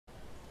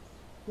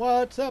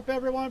What's up,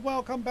 everyone?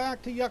 Welcome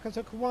back to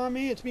Yakuza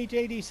Kiwami. It's me,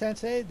 JD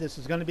Sensei. This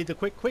is going to be the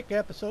quick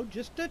episode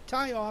just to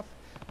tie off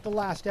the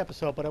last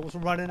episode, but I was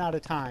running out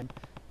of time.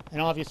 And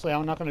obviously,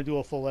 I'm not going to do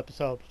a full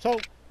episode. So,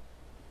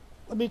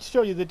 let me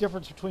show you the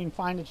difference between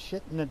finding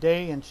shit in the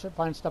day and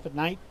finding stuff at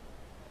night.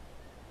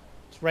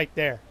 It's right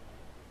there.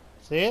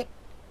 See it?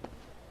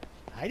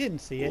 I didn't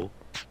see it.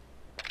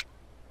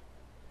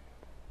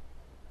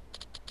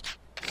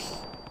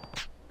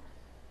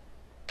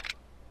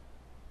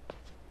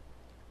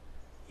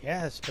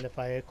 Yes, but if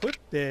I equip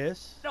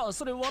this... あ、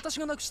それ私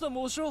がなくした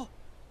猛将。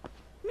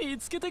見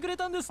つけてくれ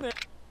たんですね。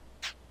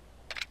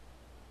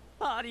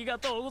ありが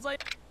とうござい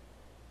ま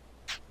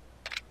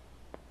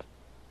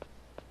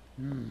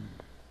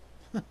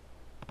す。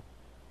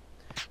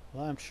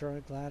Well, I'm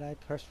sure glad I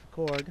pressed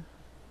record.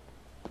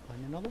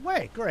 Find another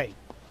way. Great.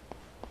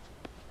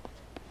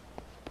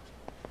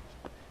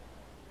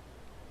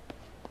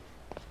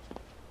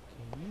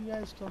 Okay, you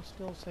guys don't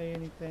still say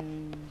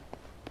anything.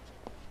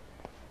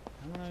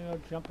 I'm gonna go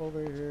jump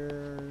over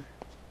here.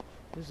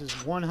 This is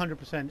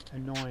 100%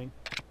 annoying.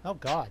 Oh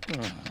God.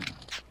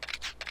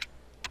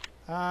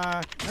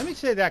 Let me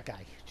say that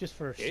guy, just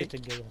for shits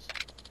and giggles.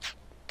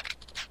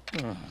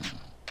 Alright,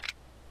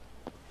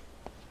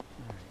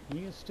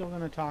 he's still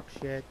gonna talk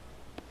shit.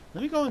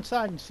 Let me go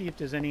inside and see if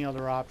there's any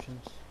other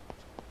options.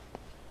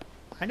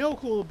 I know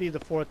who will be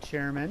the fourth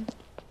chairman.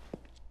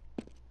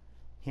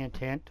 Hint,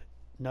 hint.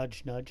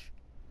 Nudge, nudge.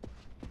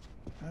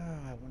 I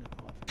want to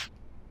go up.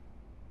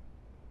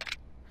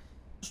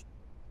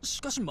 し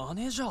かしマ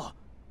ネージャー、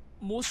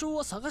猛将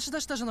は探し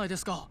出したじゃないで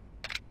すか。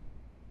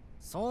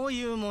そう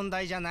いう問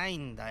題じゃない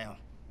んだよ。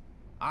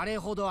あれ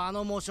ほどあ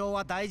の猛将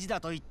は大事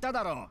だと言った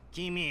だろう、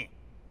君。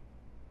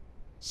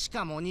し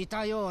かも似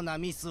たような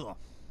ミスを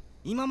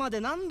今ま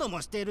で何度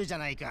もしているじゃ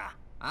ないか。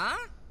あ？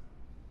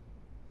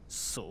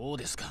そう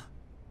ですか。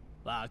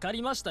わか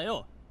りました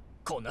よ。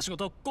こんな仕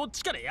事こっ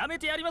ちからやめ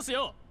てやります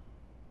よ。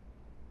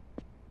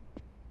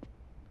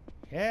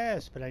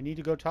Yes, but I need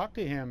to go talk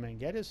to him and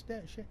get his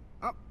shit.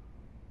 あ、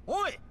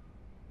おい。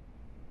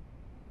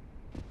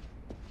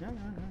No.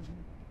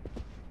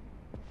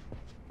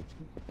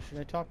 Should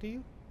I talk to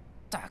you?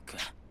 たく。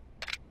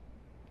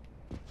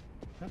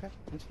Okay,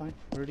 that's fine.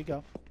 Where'd he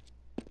go?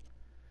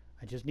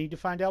 I just need to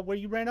find out where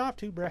you ran off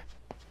to, bruh.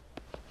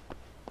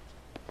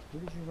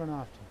 Where did you run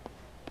off to?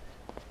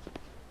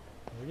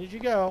 Where did you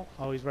go?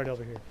 Oh, he's right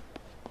over here.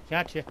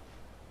 Gotcha.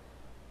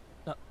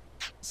 あ、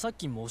さっ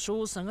き猛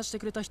将を探して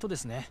くれた人で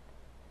すね。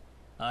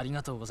あり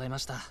がとうございま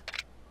した。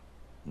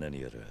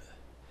何やら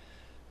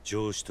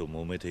上司と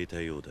揉めてい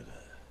たようだが。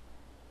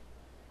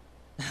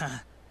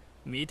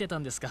見てた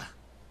んですか。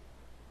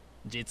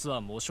実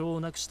は猛将を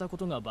なくしたこ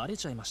とがバレ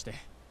ちゃいまして。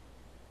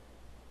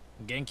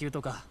減給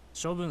とか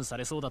処分さ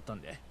れそうだった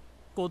んで、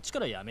こっちか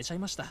らやめちゃい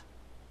ました。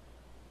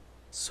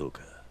そう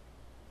か。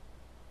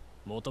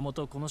もとも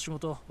とこの仕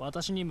事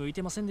私に向い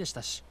てませんでし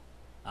たし、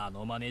あ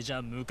のマネージャ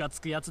ームカつ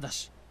くやつだ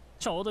し、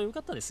ちょうどよか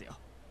ったですよ。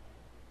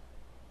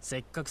せ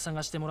っかく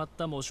探してもらっ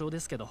た猛将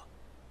ですけど、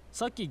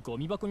さっきゴ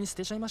ミ箱に捨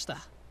てちゃいました。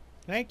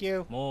Thank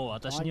you. もう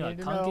私には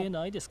関係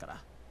ないですか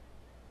ら。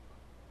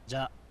じ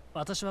ゃあ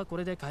私はこ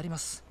れで帰りま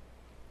す。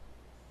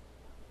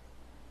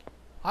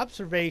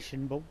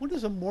Observation, but what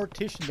does a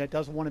mortician that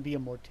doesn't want to be a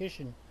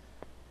mortician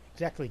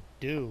exactly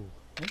do?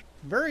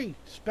 Very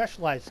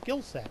specialized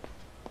skill set.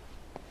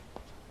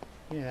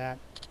 Yeah.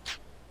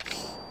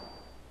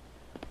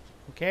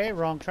 Okay,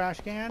 wrong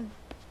trash can.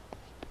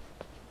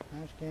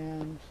 Trash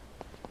cans.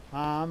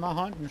 I'm a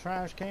hunting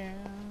trash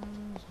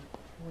cans.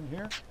 One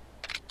here.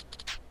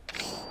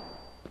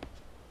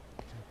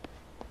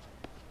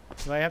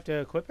 Do I have to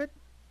equip it?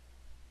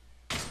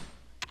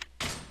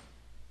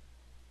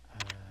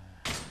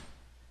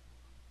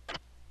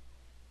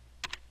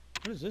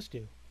 What does this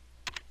do?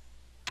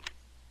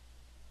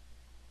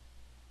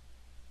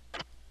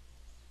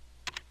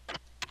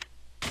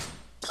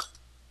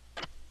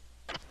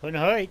 Couldn't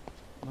hurt.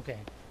 Okay.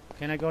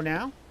 Can I go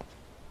now?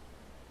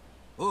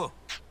 Oh,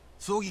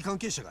 葬儀関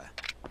係者が。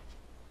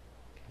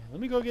Let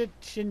me go get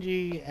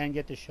Shinji and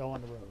get the show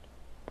on the road.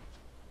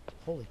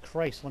 Holy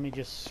Christ, let me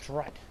just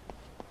strut.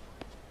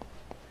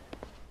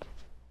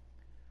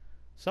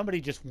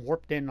 Somebody just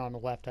warped in on the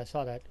left. I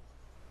saw that.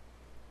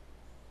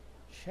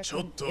 Check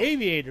the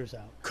aviators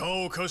out.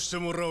 顔を貸して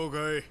もらおうか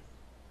い。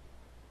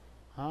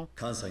Huh?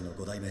 関西の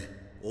5代目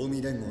近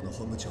江連合の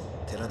本部長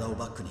寺田を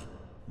バックに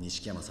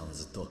錦山さんは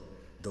ずっと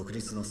独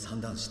立の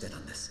算段してた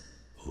んです。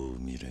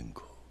近江連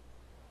合。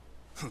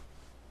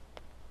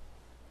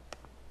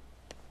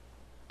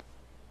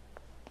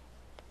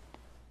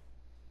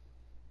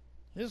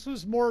This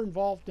was more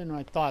involved than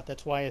I thought.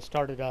 That's why I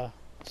started a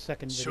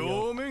second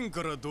video. 正面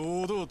から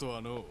堂々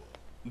と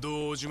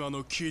堂島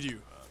の桐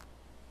生。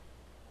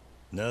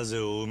なぜ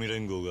近江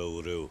連合が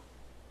俺を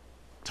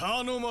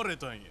頼まれ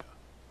たんや。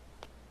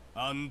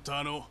あん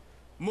たの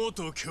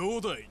元兄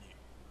弟に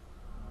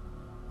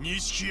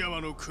錦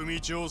山の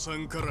組長さ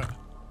んから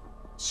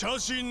写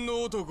真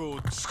の男を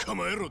捕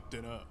まえろっ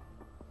てな。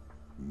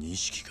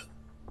錦か。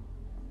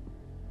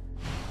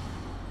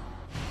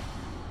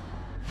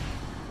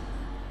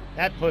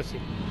That pussy.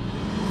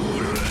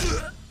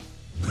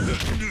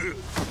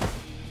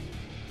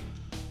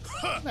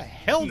 How the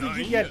hell did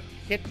you get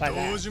hit by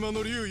that? 堂島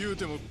の竜言う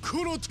てもこ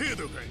の程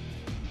度かい。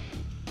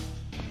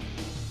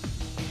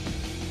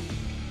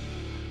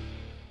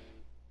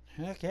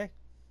Okay.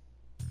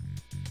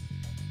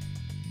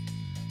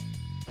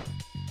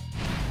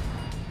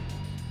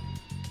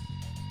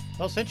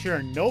 Well, since you're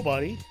a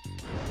nobody.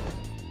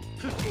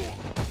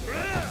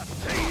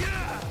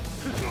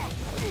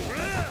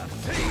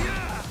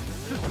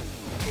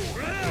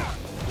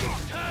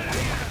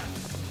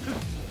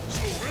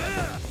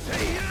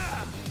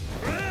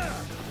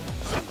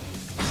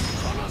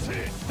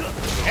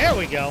 There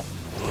we go.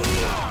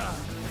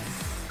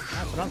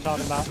 That's what I'm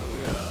talking about.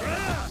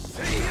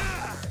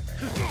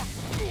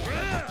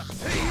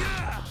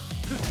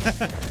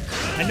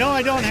 I know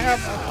I don't have...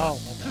 Oh,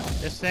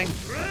 this thing.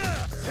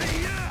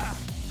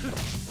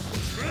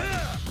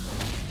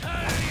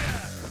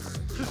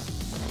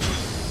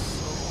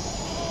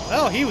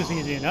 Oh, he was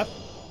easy enough.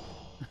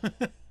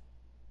 Okay.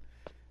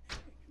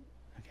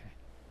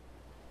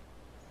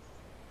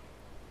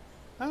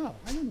 Oh,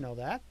 I didn't know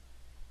that.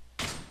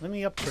 Let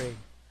me upgrade.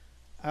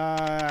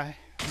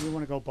 We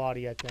want to go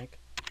body, I think.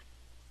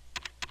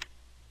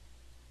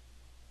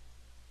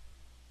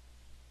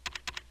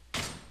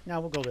 Now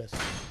we'll go this.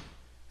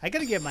 I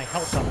gotta get my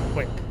health up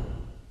quick.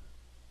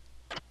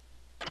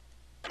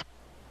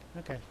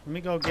 Okay, let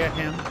me go get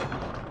him. Let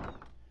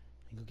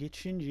me go get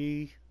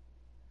Shinji.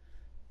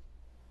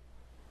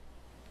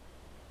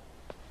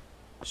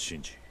 シ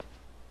ンジ、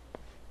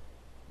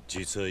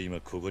実は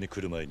今ここに来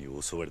る前に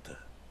襲われた。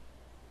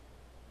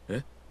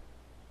え？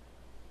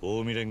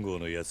近江連合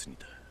のやつに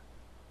だ。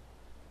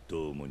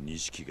どうも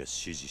錦が指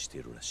示して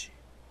いるらしい。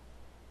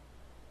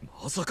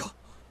まさか。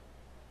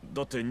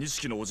だって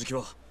錦のおじき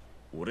は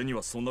俺に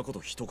はそんなこと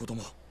一言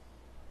も。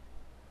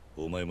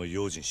お前も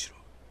用心し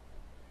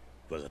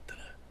ろ。わかった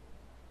な。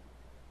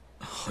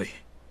はい。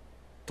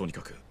とに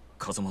かく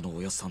風間の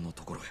おやっさんの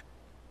ところへ。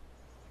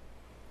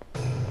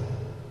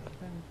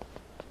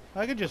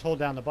I could just hold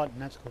down the button,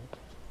 that's cool.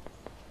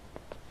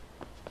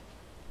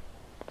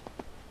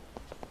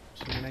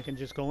 So then I can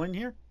just go in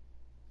here?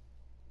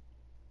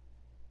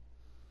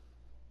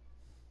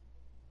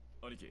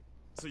 兄貴、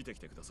ついてき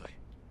てください。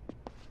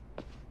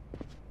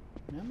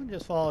I'm gonna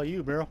just follow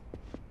you, bro.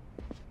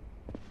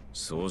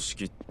 葬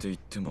式って言っ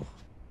ても、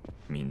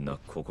みんな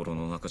心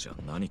の中じゃ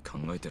何考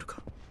えてる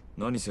か。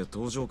何せ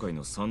登場界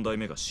の3代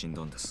目が死ん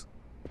だんです。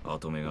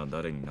跡目が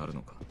誰になる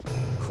のか、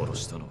殺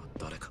したのは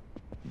誰か。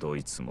ど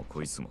いつも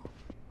こいつも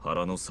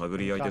腹の探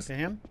り合いです。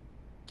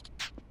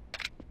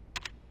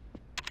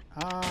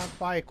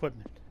Buy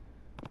equipment.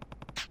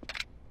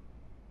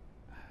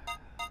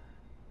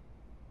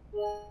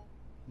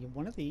 Get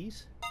one of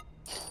these.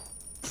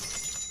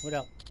 What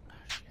else? Oh,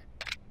 shit.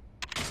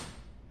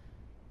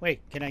 Wait,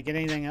 can I get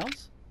anything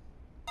else?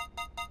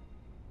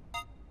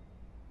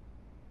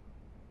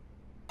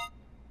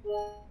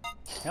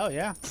 Hell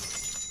yeah.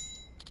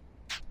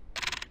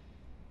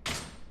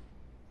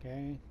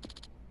 Okay.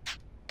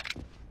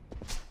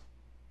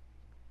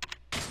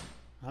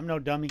 I'm no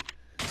dummy.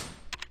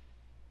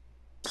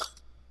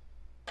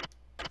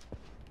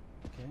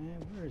 Okay,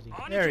 where is he?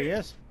 There he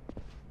is.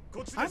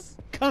 I'm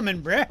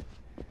coming, bruh.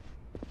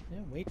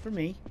 Yeah, wait for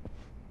me.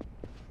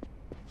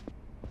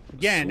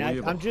 Again,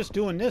 I'm just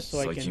doing this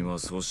so I can open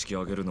up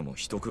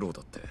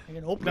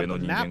the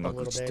map a little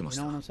bit, you know what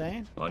I'm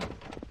saying?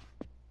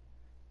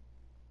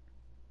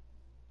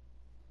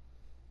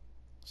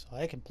 So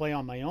I can play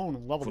on my own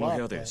and level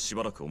up. でし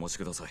ばらくお待ち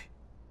ください。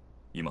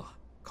今、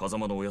風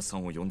間のおやっさ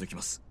んを呼んでき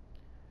ます。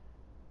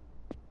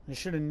I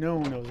should have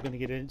known I was going to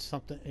get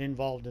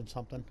involved in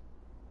something.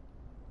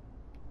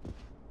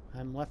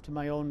 I'm left to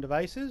my own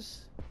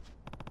devices.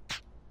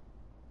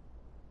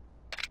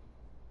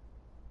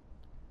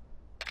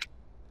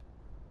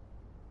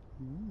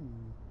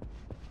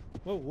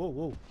 Whoa, whoa,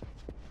 whoa.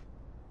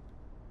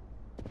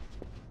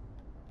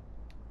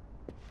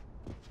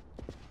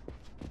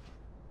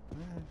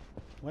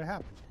 What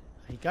happened?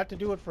 He got to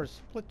do it for a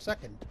split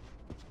second.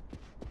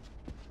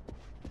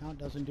 Now it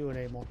doesn't do it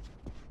anymore.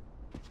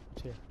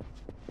 It's here.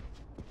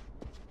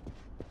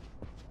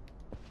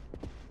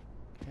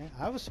 Okay,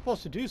 I was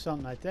supposed to do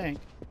something, I think.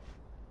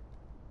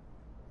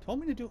 Told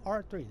me to do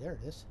R3. There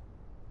it is.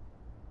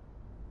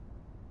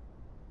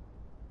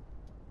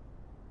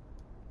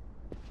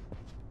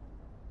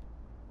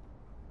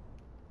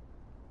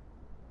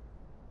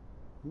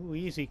 Ooh,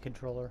 easy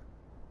controller.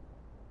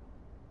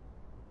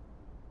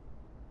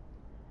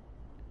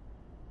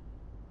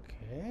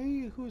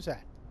 Okay, who's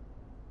that?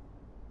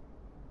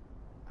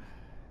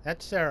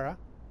 That's Sarah.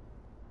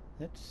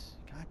 That's...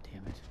 God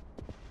damn it.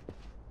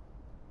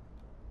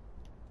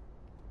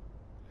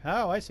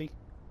 Oh, I see.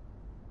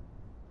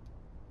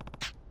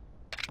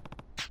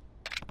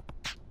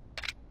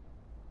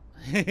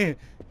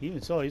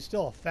 Even so, he's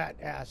still a fat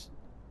ass.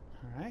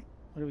 Alright,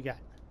 what do we got?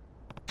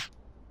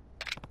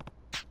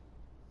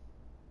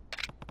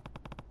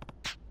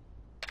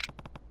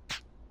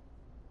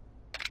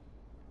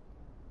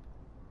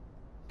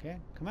 Okay,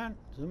 come on,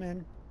 zoom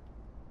in.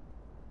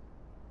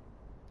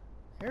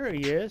 There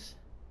he is.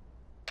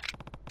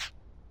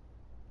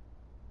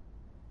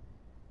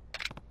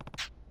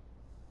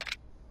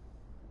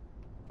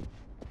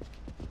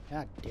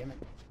 God damn it.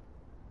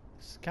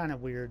 This is kind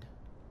of weird.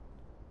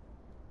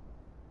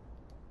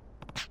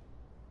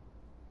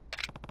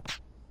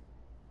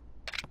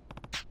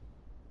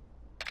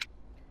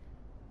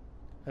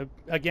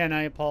 Again,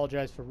 I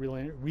apologize for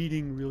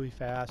reading really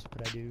fast,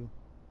 but I do.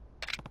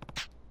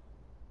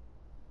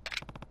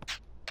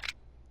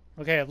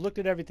 Okay, I've looked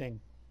at everything.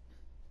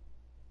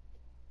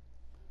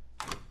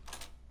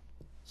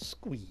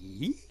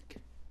 Squeak.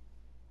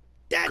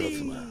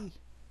 Daddy!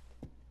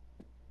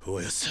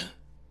 おやさん。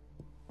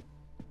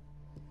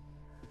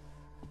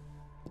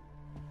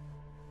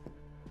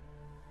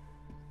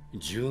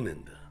10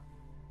年だ。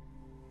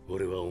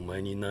俺はお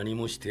前に何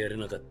もしてやれ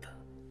なかった。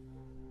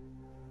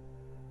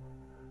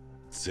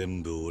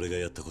全部俺が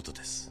やったこと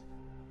です。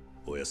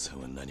おやさ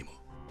んは何も。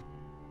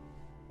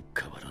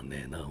変わら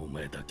ねえな、お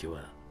前だけ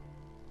は。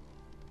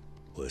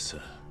おやさ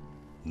ん、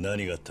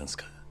何があったんす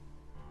か？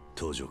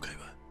登場会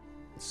は。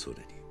それ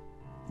に、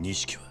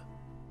錦は。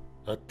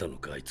あったの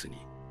か、あいつに。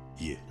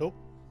いえ。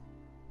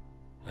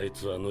あい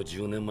つはあの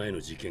10年前の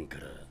事件か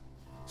ら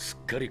す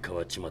っかり変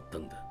わっちまった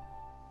んだ。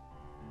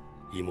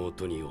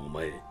妹にお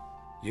前、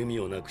弓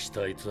をなくし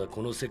たあいつは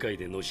この世界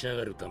でのし上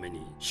がるため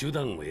に手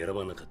段を選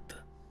ばなかった。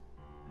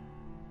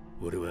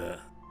俺は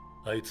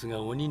あいつ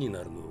が鬼に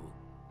なるのを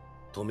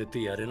止め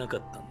てやれなか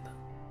ったんだ。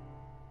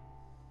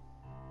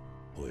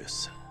おや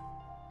さ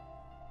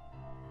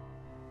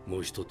ん、も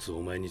う一つ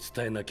お前に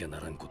伝えなきゃな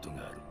らんことがあ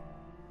る。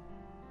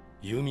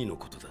弓の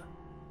ことだ。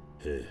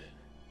ええ、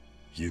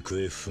行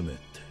方不明って。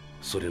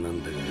それな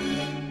んだが、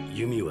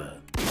弓は。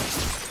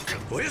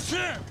おやさん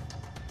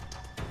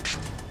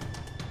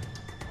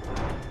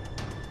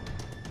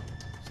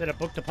！Is it a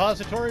book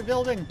depository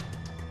building?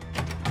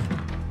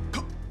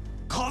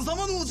 風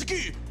間のおじ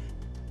き、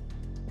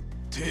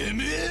て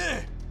め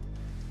え、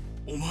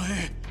お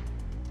前、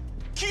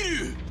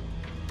桐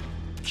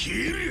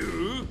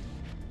生？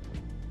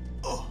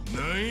あ、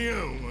なん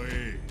やお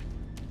前、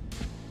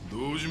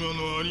堂島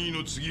の兄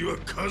の次は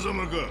風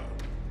間か。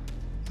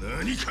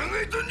何考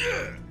えとんじゃ。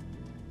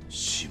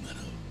島野。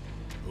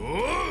お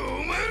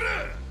前ら、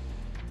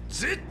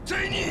絶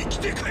対に生き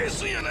て返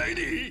すんやない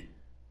で。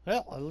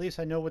Well, at least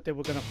I know what they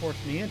were going to force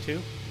me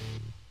into.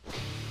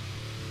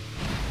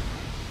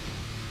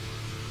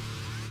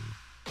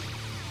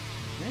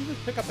 Can I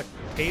just pick up a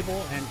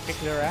table and kick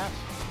their ass?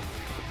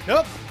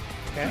 Nope.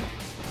 Okay.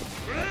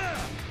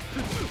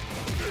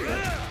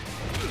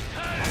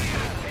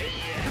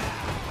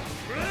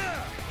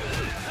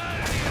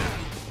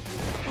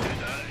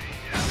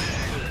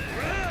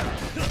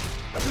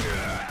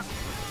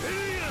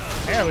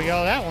 There we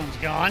go. That one's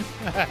gone.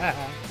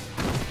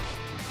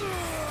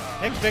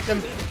 Next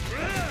victim.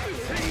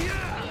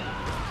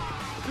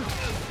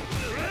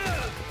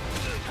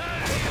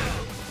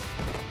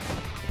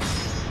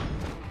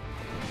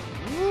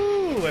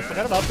 Ooh, I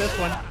forgot about this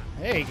one.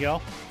 There you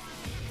go.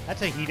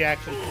 That's a heat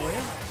action for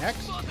you.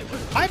 Next.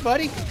 Hi,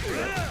 buddy.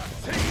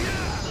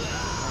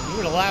 You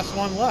were the last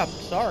one left.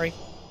 Sorry.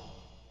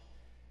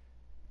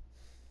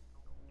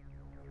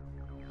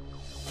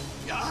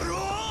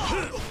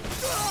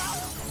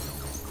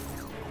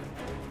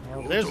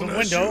 Well, there's the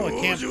window. I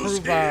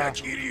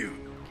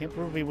can't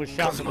prove he was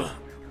shot with a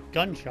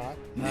gunshot,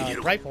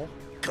 rifle.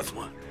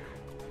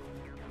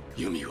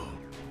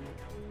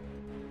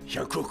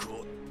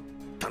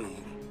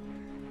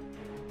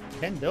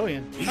 10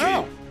 billion.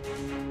 Oh!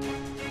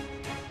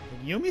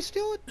 Did Yumi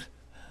steal it?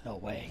 No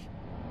way.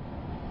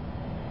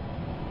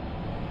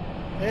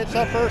 It's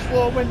a first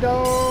floor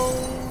window.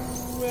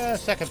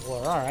 Second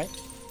floor. All right.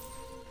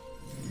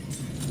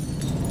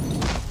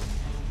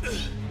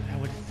 That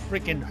would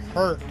freaking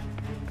hurt.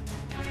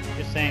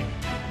 Just saying.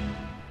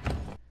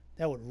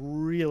 That would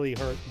really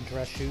hurt in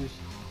dress shoes.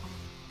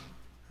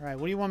 All right.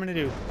 What do you want me to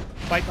do?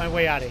 Fight my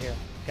way out of here.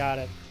 Got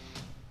it.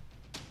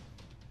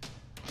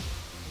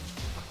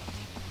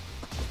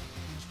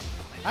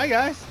 Hi,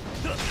 guys.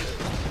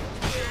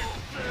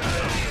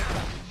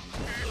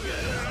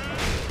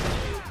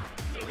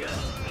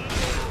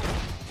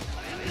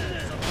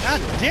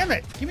 God damn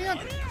it! Give me up.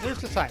 Where's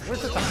the sign?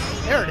 Where's the sign?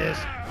 There it is.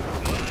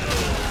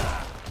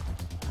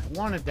 I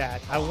wanted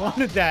that. I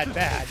wanted that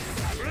bad.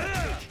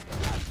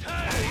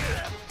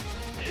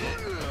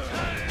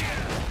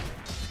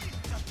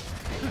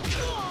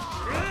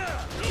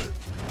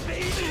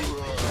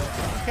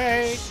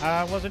 Okay,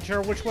 I wasn't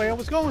sure which way I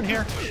was going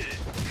here.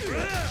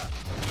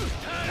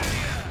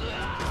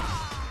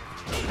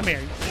 Come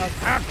here.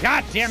 Oh,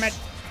 God damn it!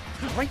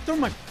 Right through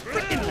my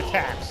freaking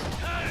attacks.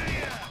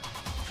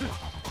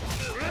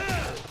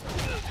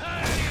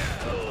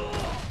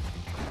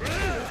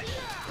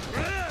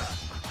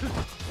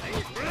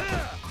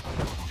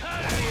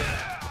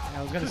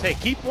 I was gonna say,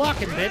 keep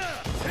walking, bitch.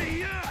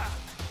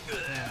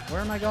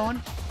 Where am I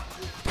going?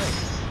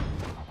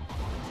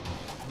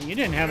 You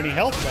didn't have any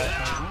health left.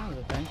 That was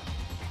the thing.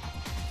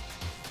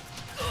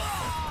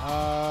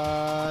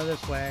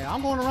 This way.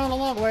 I'm going around the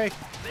long way.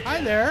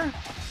 Hi there.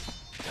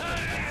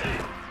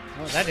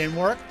 Oh, that didn't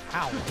work.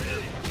 Ow.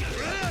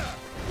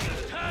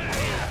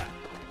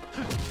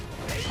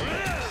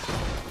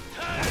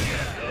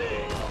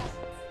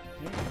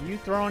 You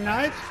throwing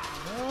knives?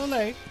 Oh,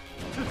 late.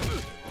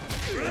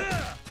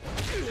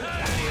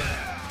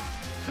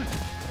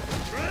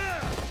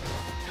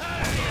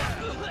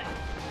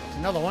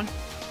 Another one.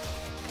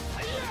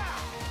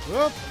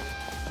 Whoop.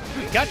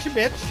 Gotcha,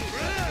 bitch.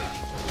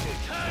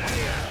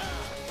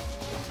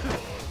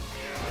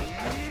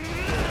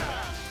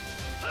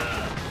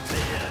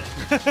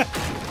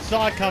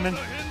 Saw it coming.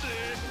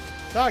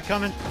 Saw it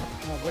coming.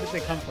 Oh, where did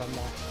they come from,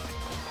 though?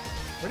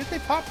 Where did they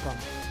pop from?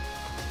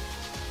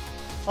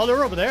 Oh,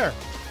 they're over there.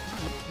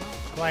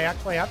 Do I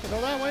actually have to go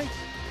that way?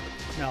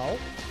 No.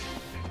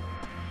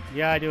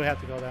 Yeah, I do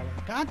have to go that way.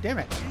 God damn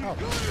it. Oh.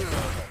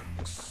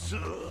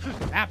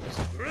 That was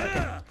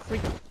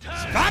freaking.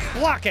 Stop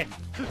blocking!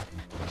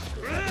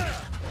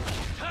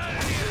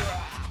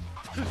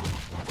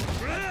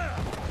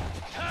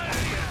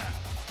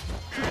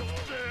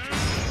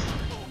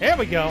 There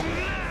we go.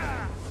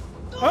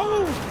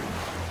 Oh!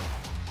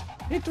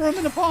 He threw him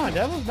in the pond.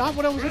 That was not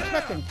what I was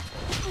expecting.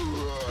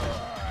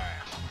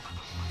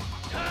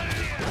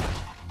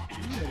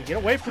 Get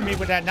away from me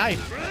with that knife.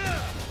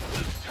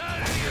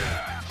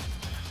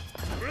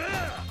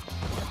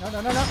 No,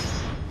 no, no, no. I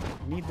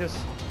need this.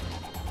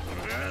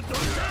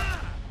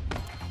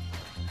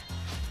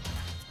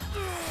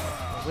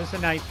 Oh, there's a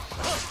knife.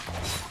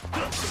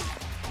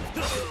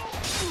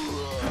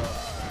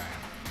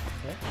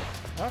 Okay.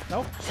 Oh,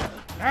 no.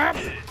 Ah,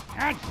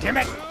 God damn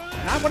it.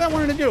 Not what I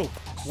wanted to do.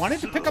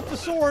 Wanted to pick up the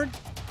sword.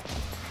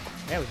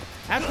 There we go.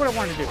 That's what I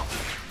wanted to do.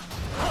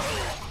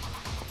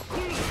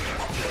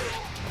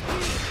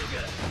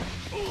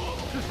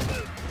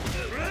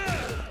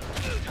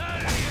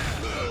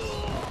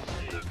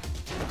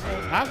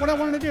 Not what I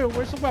wanted to do.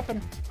 Where's the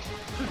weapon?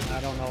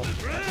 I don't know.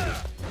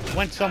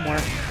 Went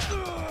somewhere.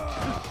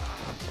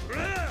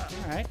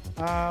 Alright.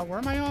 Where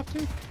am I off to?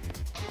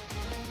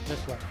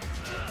 This way.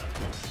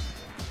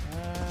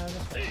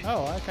 This way.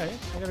 Oh, okay.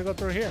 I gotta go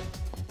through here.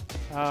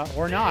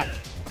 Or not.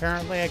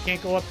 Apparently I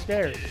can't go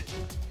upstairs.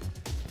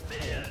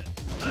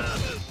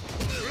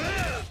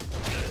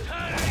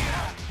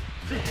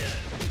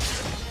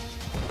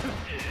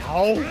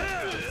 Ow!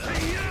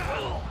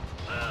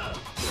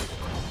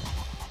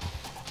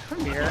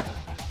 Come here.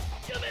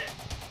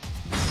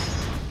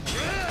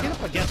 Get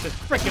up against this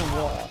freaking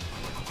wall.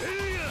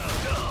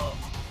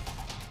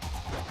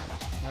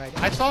 Alright,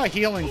 I saw a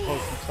healing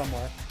potion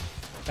somewhere.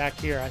 Back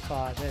here, I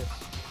saw this.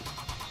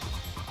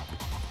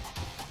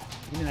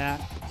 Give me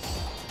that.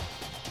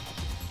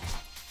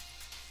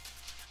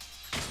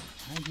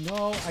 I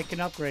know I can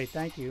upgrade,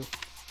 thank you.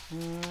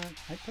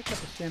 I picked up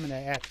a stamina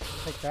X.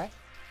 Take that.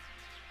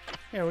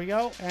 There we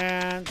go,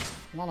 and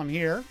while I'm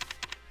here,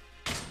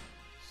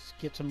 let's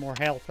get some more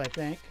health, I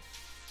think.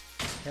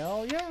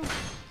 Hell yeah.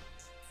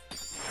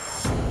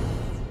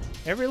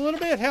 Every little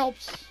bit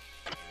helps.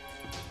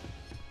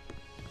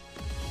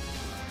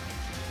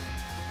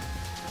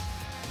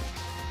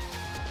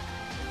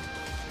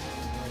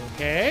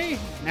 Okay,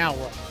 now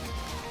what?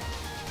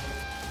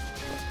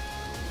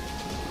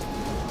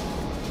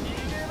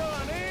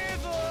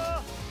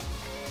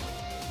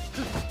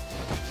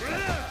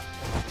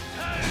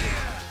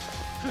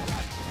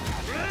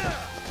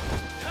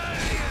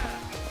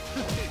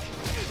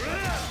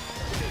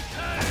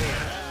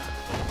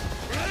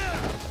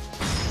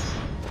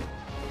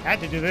 Had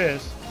to do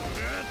this.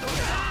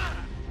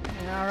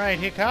 All right,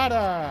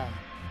 Hikata.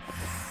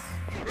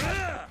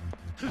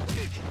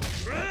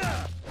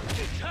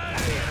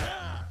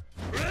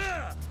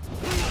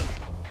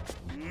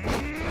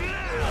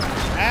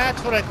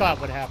 That's what I thought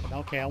would happen.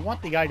 Okay, I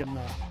want the item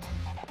though.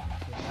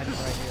 The item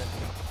right here.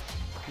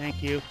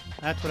 Thank you.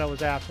 That's what I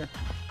was after.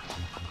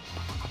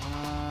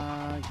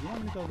 You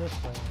want me to go this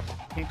way?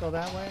 Can't go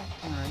that way?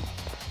 Alright.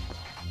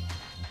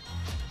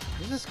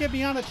 Does this get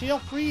me out of jail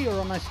free,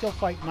 or am I still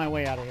fighting my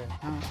way out of here?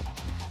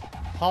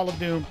 Hall of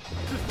Doom.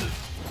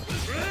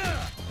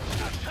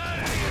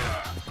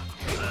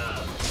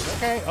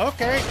 Okay,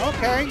 okay,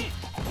 okay.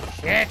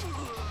 Shit.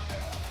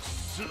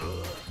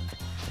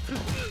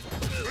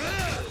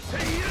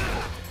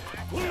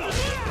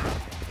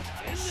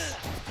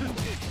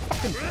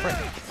 Fucking prick.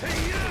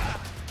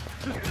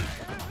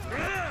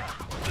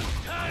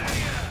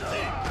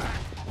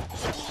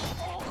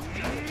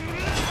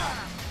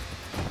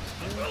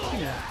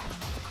 Yeah.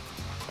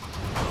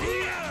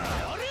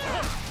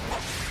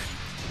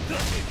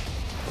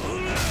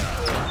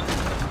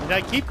 Did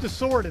I keep the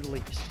sword at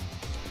least?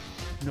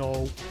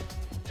 No.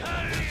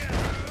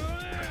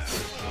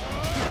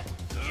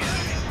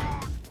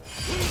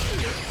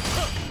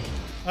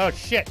 Oh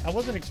shit, I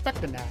wasn't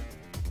expecting that.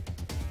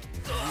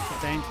 That's the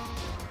thing.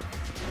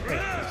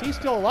 Wait, is he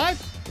still alive?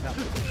 No.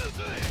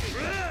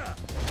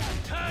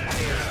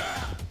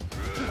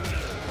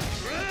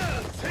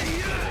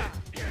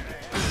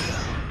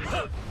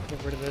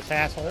 Get rid of this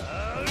asshole.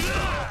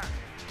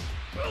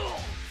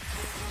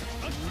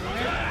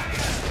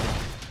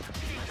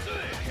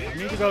 I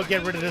need to go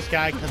get rid of this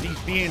guy because he's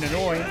being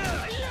annoying.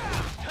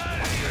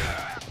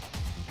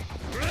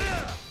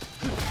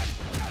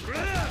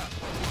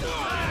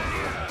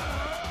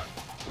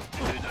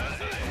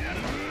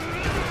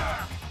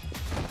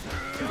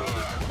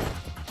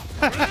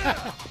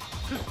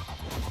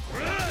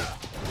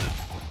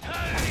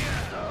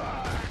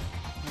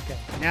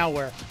 now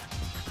where?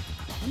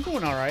 I'm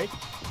doing all right.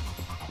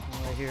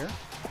 Right here.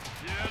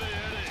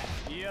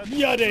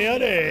 Yada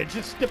yada!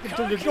 Just step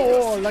into the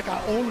door like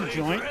I own the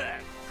joint.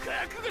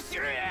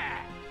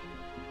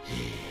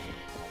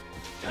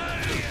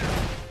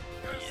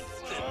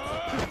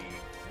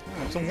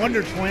 Some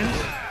Wonder Twins.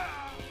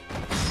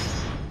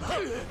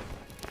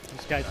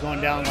 This guy's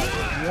going down like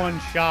one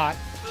shot.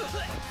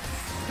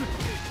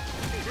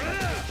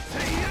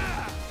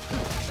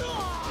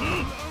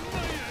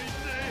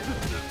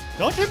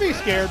 Don't you be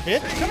scared,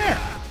 bitch. Come here.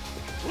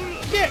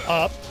 Get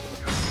up.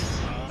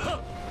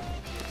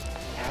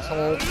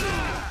 Asshole.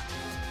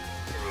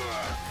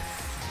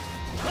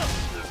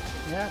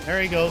 Yeah, there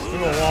he goes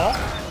through a wall.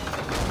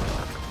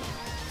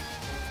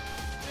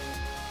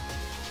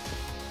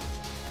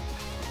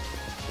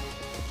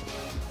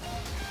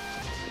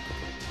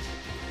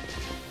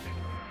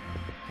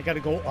 I gotta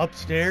go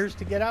upstairs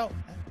to get out?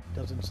 That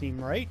doesn't seem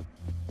right.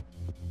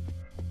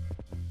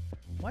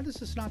 Why does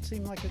this not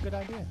seem like a good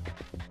idea?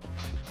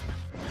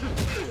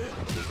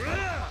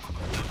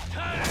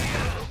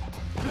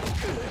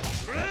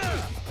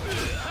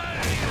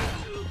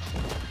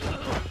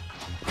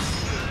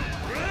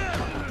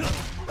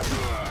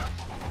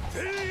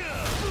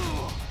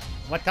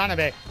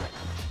 Watanabe.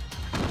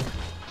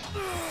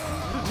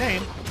 What's his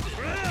name?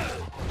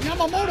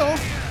 Yamamoto.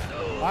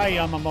 Hi,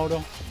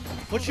 Yamamoto.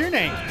 What's your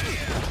name?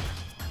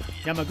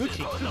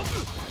 Yamaguchi.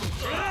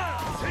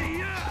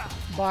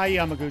 Bye,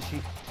 Yamaguchi.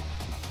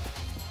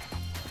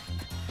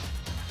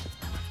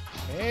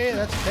 Hey,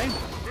 that's the thing.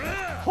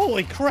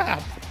 Holy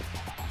crap!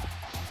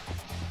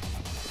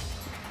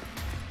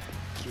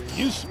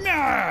 You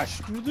smash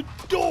through the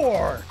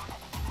door!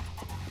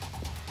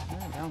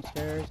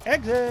 Downstairs.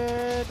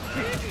 Exit!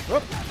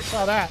 Whoop!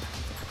 Saw that.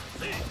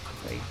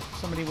 Wait,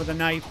 somebody with a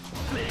knife.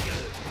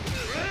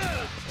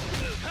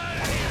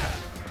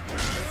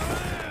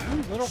 You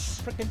little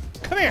frickin'...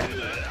 Come here!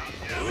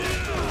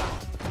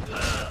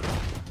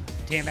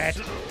 Damn it.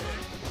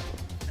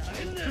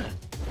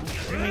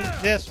 Give me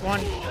this one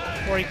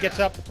before he gets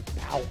up.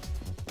 Ow.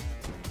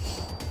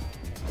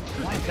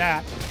 Like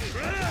that.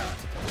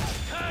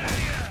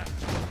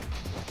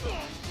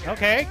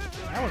 Okay,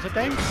 that was a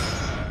thing.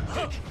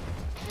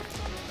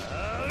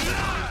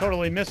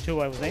 Totally missed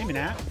who I was aiming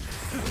at.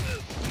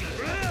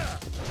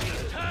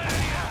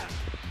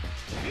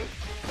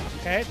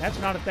 Okay, that's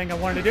not a thing I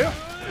wanted to do.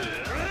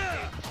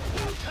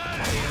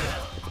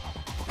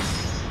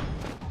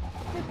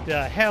 Get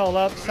the hell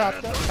up,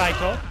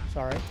 Saito.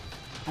 Sorry. I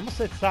almost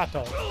said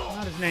Sato.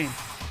 Not his name.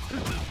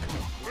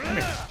 Come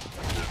here.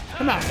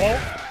 Come on, Paul.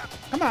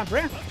 Come on,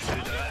 Brent.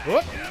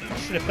 Whoop. You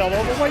should have fell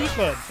over while you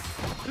could.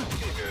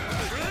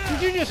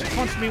 Did you just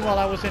punch me while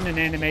I was in an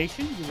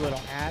animation, you little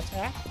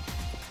asshat?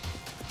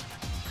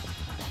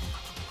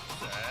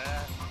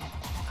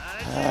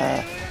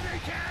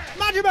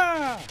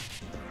 Majima!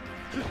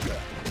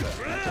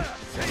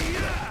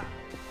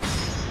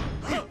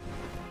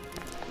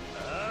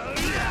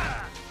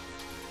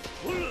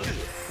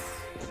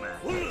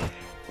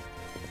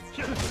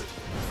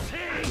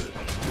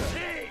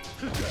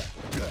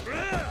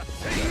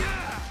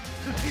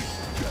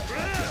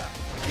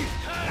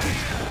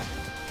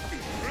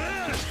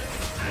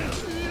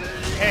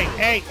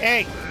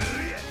 Hey!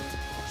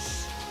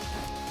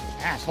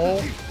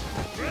 Asshole.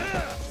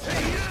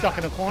 Stuck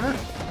in a corner.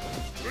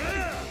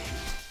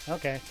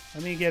 Okay,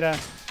 let me get a...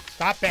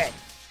 Stop it!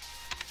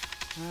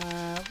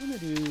 I'm gonna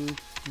do...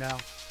 No.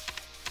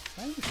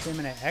 I have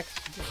stamina X.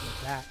 Just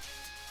like that.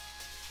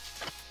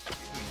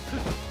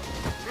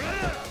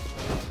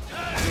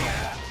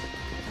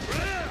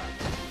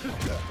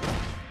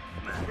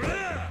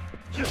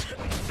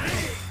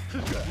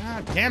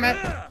 Ah, damn it!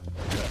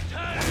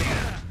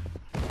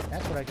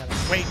 That's what I gotta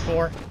wait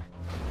for.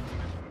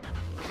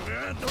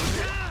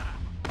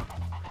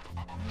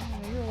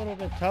 You're a little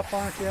bit tough,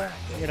 aren't you?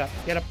 Get up,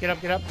 get up, get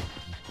up, get up.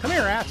 Come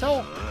here,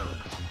 asshole.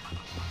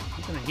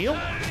 You gonna heal?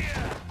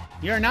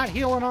 You're not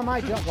healing on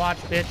my jump. Watch,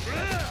 bitch.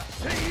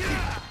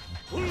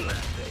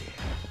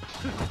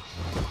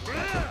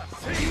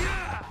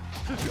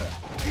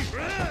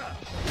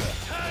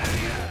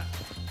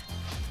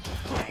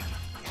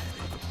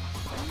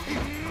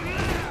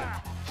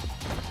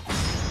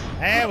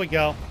 There we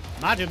go.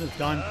 Majin is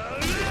done.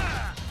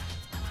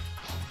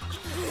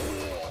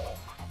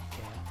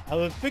 I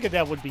would figured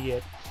that would be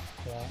it.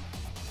 Yeah.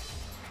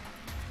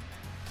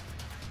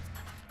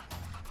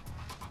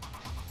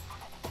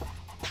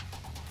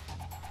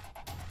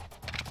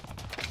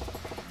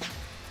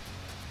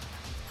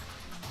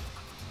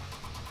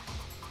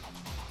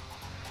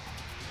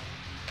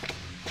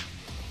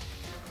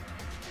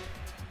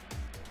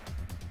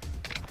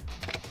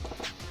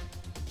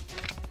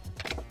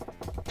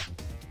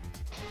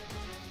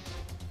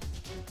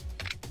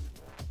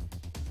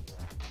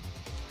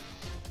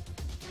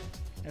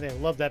 And I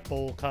love that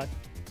bowl cut.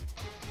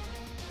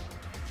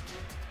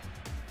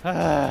 This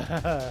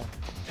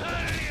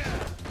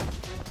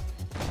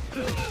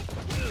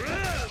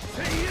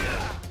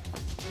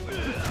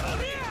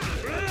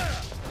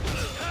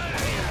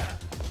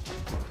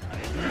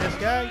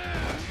guy.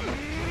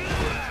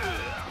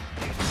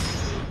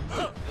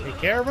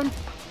 care of him.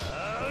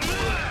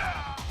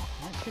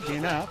 That should be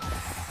enough.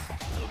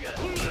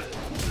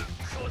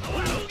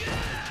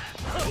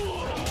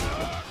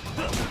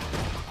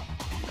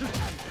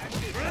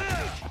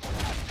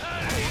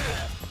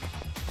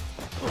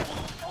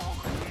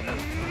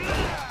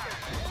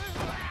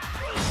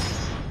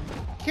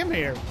 Come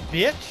here,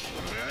 bitch.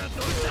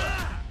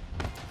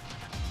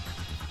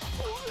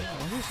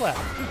 Who's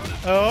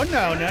left? Oh,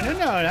 no, no, no,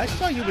 no. I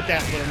saw you with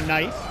that little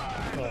knife.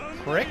 Little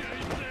prick.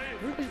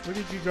 Where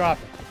did you drop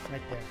it?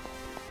 Right there.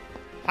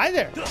 Hi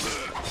there.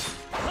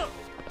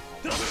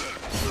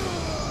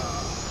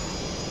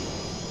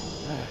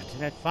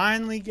 Did I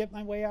finally get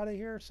my way out of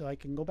here so I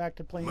can go back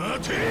to playing?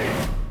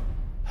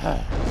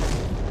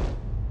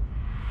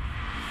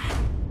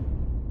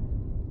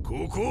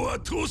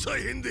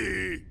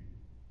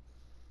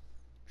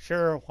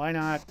 Sure, why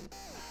not?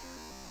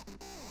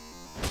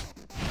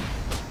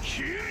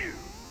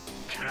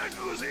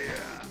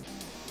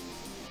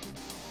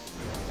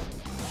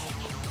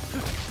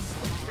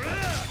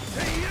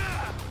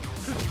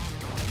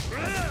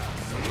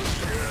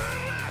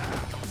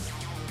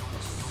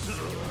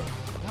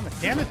 Oh,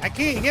 damn it, I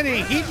can't get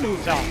any heat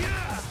moves off.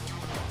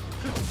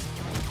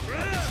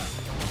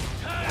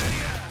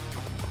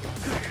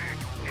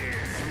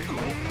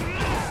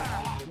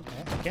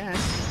 Again.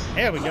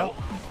 There we go.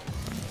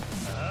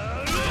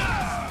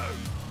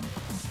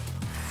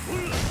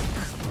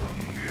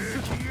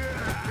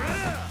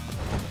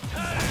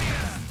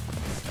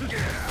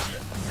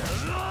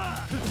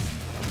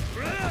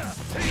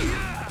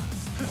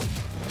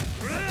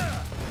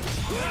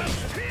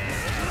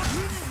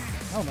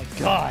 Oh my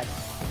god.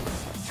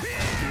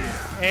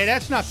 Hey,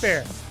 that's not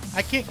fair.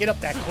 I can't get up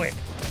that quick.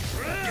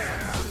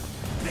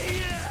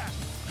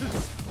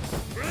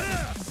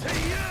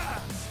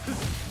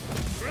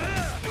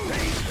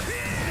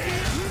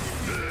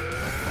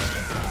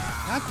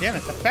 God damn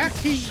it, the back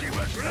key.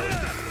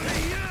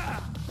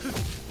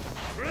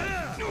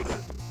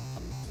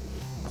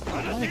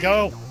 Let me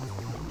go.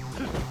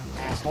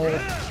 Asshole.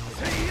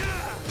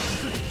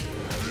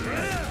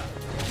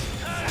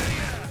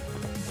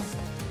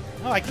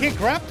 Oh, I can't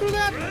grab through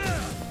that?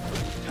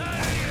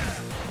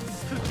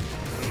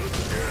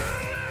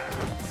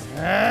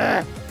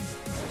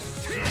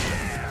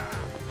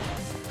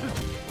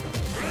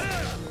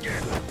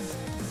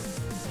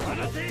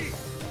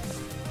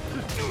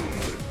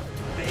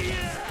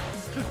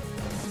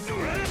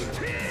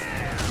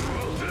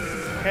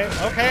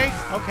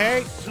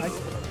 Okay.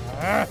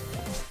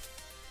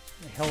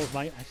 The hell is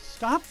my...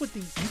 Stop with the...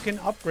 You can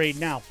upgrade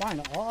now.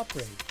 Fine, I'll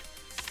upgrade.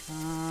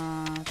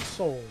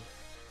 Sold.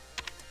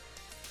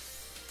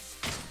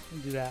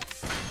 Do that.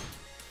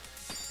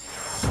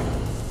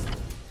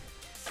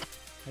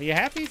 Are you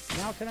happy?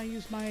 Now can I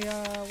use my,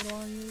 what do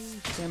I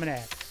use? Salmon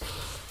axe.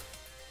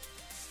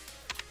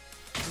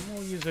 And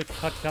we'll use a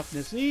cut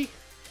toughness E.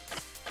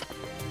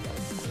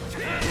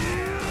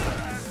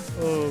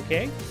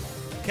 Okay.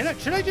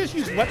 Should I just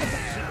use weapon?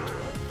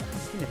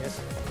 Give me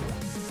this.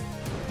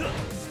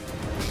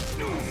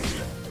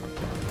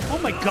 Oh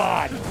my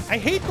god! I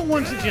hate the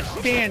ones that just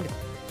stand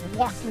and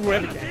walk through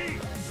everything.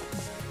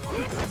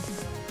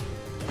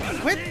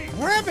 Quit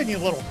grabbing, you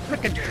little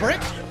frickin'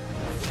 prick!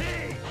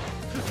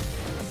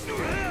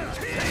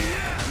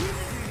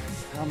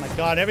 Oh my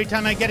god, every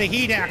time I get a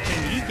heat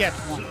action, he gets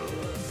one.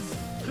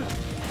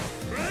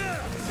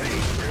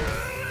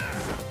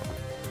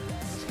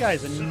 This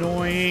guy's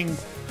annoying.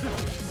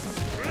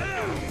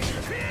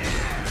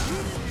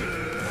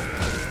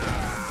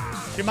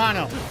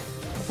 Shimano,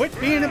 quit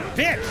being a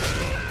bitch!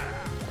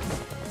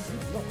 You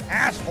little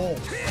asshole!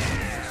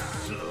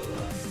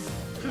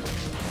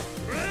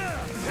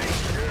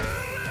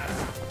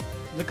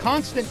 The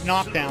constant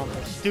knockdowns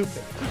are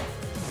stupid.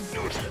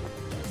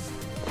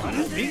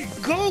 Let me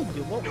go,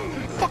 you little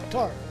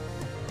fucktard!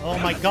 Oh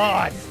my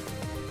god!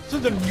 This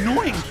is an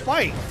annoying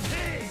fight!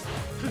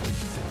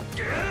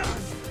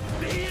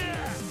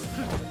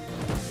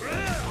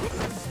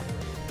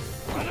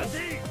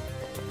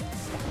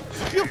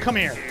 You come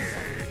here!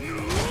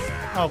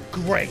 Oh,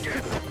 great!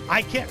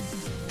 I can't...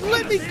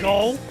 Let me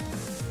go!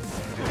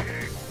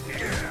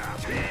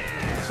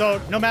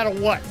 So, no matter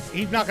what,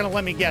 he's not gonna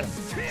let me get him.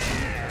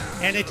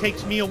 And it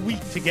takes me a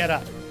week to get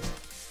up.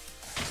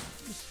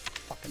 This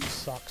fucking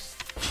sucks.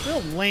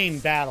 Real lame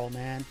battle,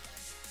 man.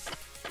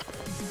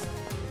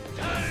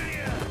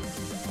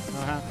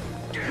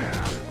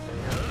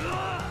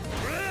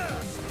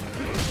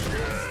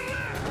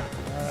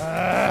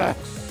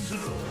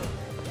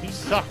 He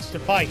sucks to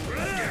fight.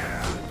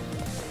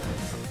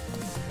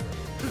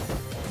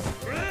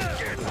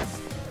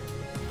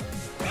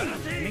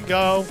 Let me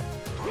go.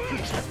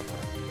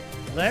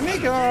 Let me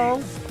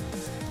go.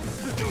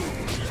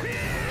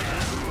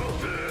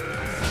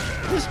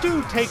 This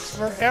dude takes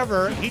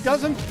forever. He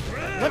doesn't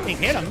let me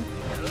hit him.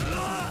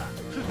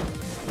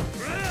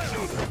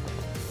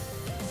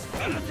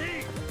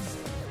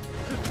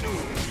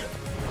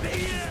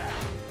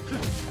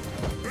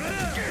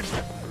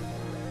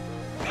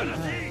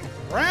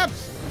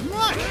 Grabs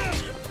much.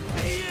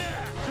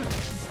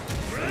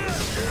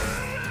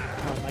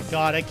 Oh my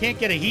God, I can't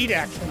get a heat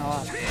action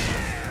off.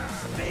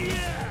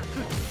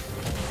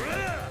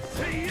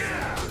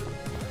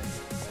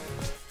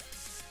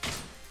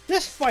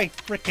 This fight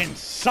frickin'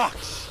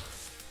 sucks.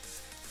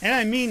 And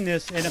I mean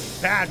this in a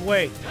bad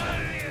way. Oh,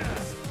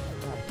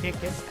 I can't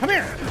get... Come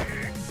here!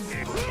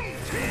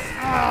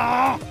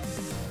 Ah!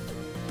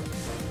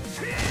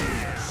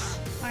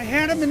 I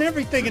had him and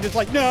everything, and it's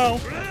like, no!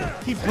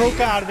 He broke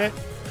out of it.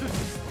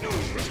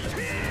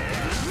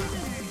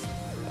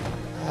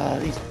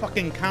 These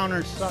fucking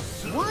counters suck.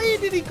 Why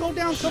did he go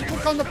down so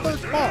quick on the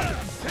first part?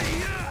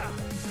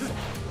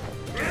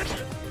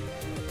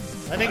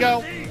 Let me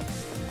go.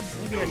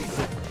 Maybe I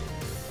should.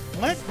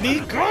 Let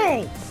me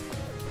go!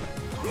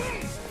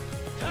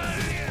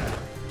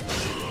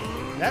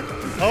 That,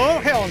 oh,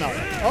 hell no.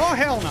 Oh,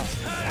 hell no.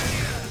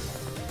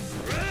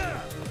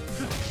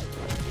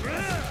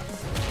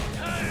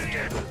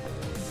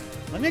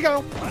 Let me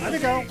go. Let me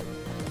go.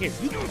 Here,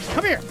 you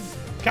come here.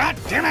 God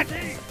damn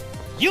it.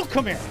 You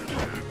come here.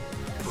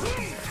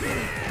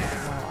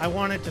 I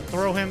wanted to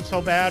throw him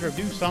so bad or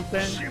do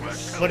something,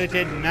 but it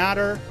didn't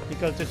matter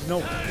because there's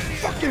no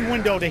fucking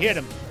window to hit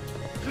him.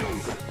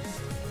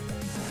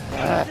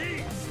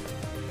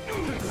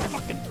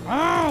 Fucking,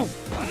 oh!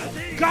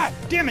 God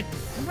damn it!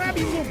 Grab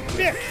you little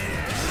bitch!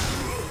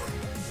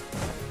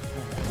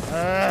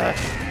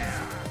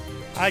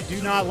 I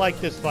do not like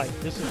this fight.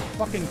 This is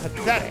fucking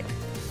pathetic.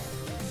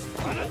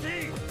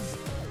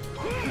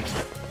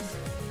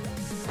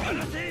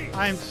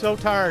 I am so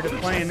tired of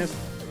playing this.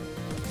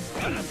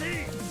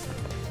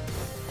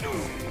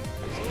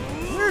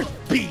 Where's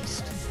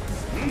Beast?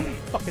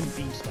 Fucking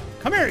Beast.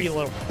 Come here, you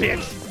little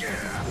bitch.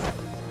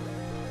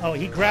 Oh,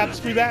 he grabs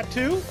through that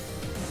too?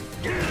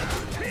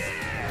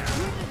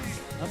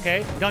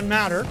 Okay, doesn't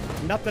matter.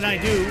 Nothing I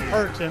do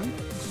hurts him.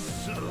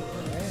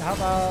 Okay, how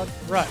about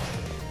Rush?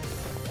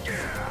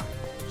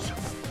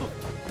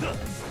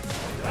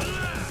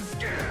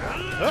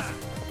 Up.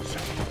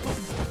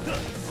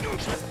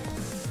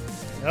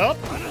 Nope.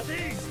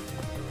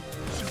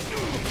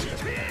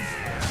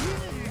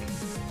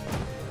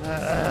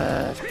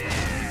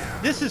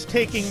 This is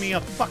taking me a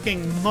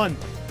fucking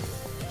month.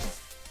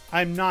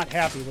 I'm not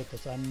happy with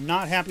this. I'm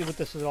not happy with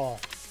this at all.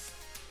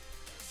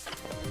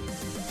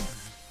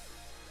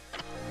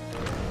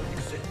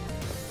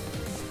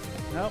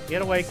 Nope,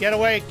 get away, get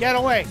away, get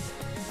away!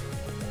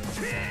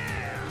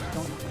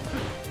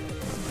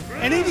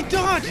 And then he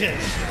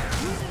dodges!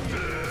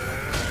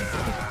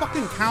 He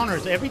fucking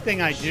counters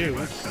everything I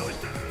do.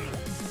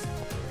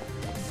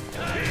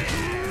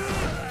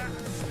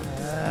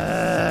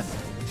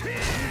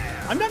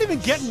 I'm not even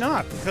getting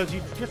up because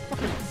you just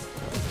fucking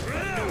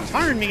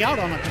tiring me out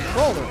on a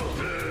controller.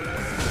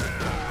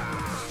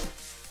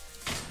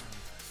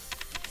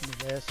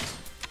 This.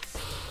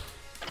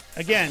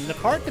 Again, the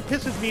part that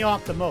pisses me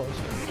off the most.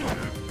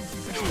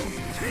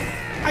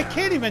 I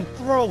can't even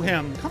throw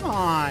him. Come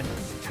on.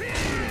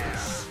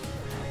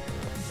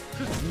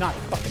 This is not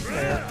fucking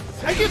fair.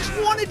 I just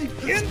wanted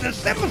to end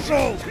this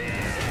episode.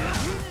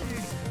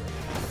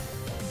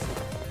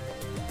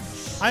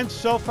 I'm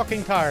so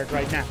fucking tired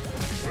right now.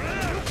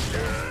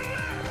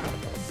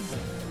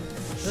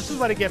 This is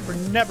what I get for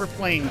never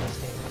playing this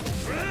game.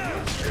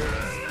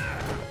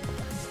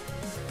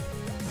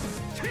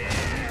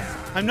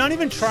 I'm not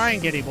even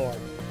trying anymore.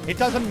 It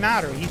doesn't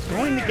matter. He's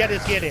going to get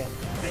his hit in.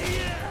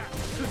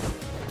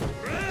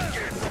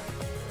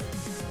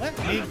 Let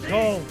me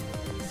go.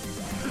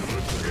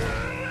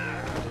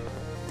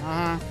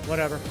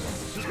 Whatever.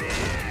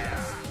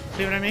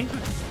 See what I mean?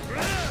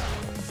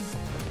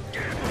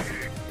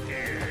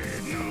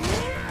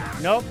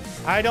 Nope,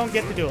 I don't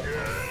get to do it.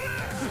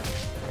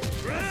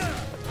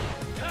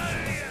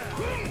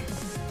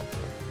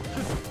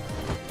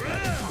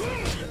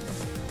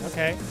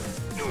 Okay.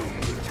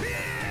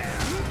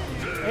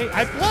 Hey,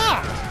 I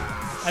blocked!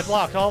 I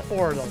blocked all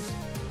four of those.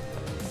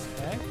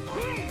 Okay.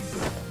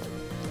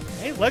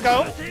 Hey, let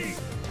go!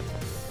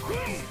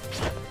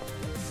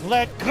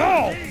 Let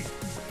go!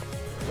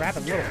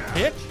 Rapid little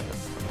bitch.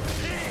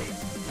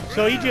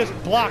 So he just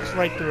blocks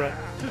right through it.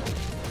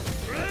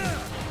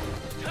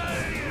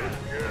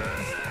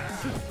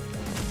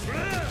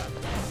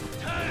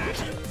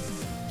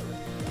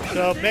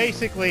 So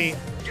basically,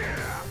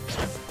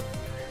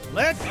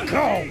 let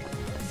go!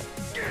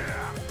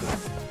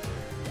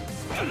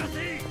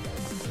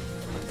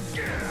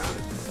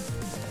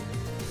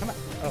 Come on.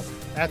 Oh,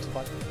 that's a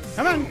button.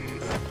 Come on!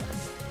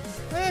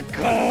 Let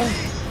go!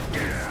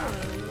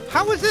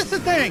 How is this a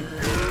thing?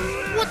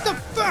 What the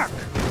fuck?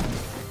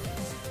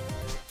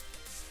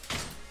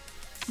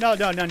 No,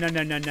 no, no, no,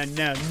 no, no, no,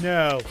 no,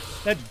 no.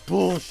 That's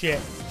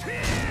bullshit.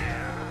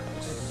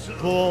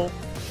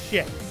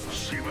 Bullshit.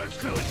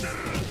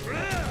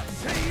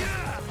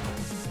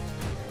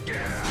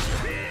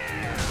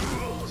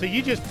 So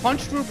you just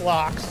punch through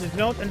blocks. There's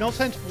no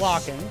sense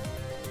blocking.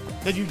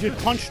 Then you just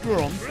punch through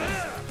them.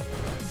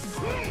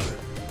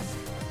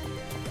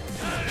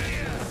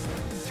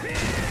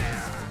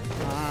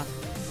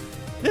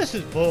 This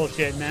is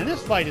bullshit, man.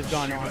 This fight has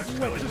gone on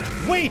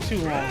way too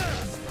long.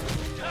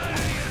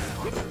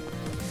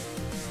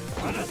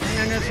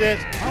 is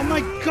this? Oh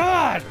my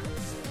god!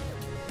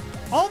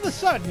 All of a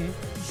sudden,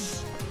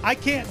 I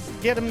can't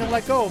get him to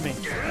let go of me.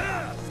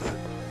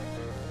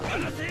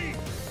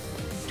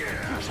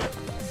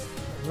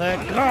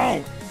 Let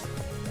go!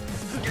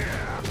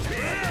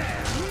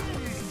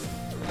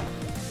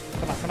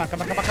 Come on, come on,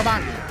 come on, come on, come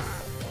on!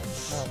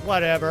 Oh,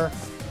 whatever.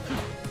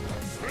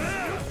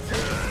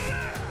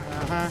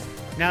 Uh-huh.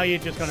 Now you're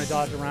just gonna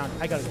dodge around.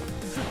 I gotta go.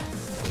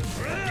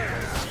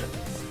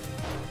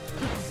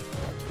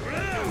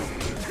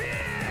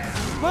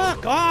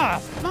 Fuck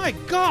off! My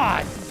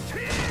god!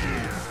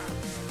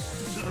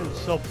 I'm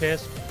so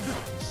pissed.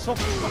 So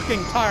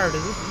fucking tired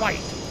of this fight.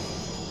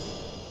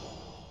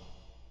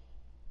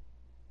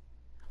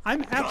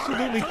 I'm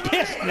absolutely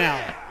pissed now.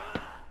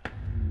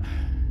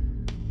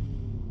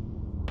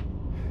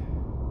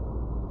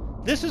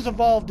 This has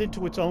evolved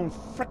into its own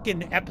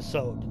frickin'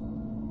 episode.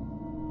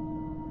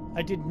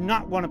 I did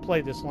not want to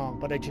play this long,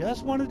 but I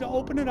just wanted to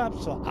open it up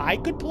so I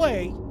could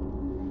play.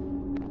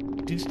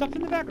 Do stuff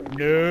in the background.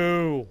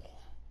 No.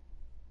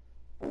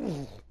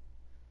 Ooh.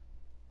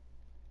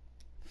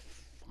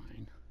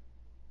 Fine.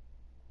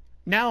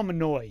 Now I'm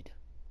annoyed.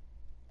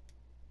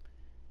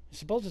 I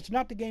suppose it's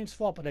not the game's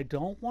fault, but I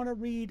don't want to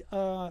read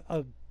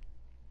a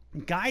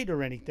guide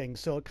or anything,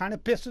 so it kind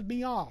of pisses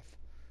me off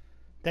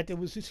that there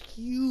was this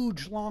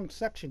huge long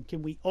section.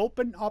 Can we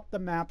open up the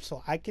map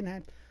so I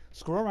can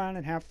screw around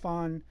and have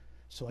fun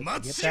so I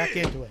can get back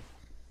into it?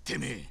 て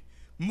めえ、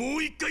も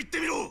う一回言って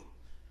みろ。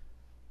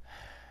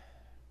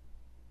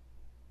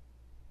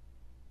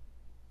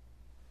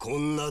こ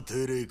んな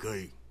定例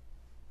会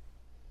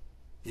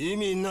意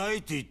味ない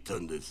って言った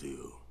んですよ。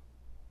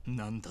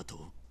なんだ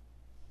と？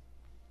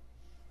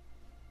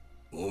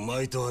お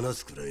前と話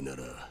すくらいな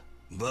ら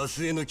バ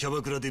スへのキャ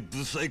バクラで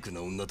ブサイク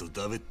な女と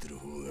だべってる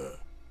方が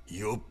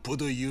よっぽ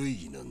ど有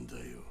意義なんだ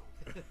よ。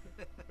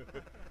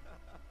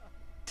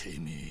て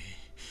め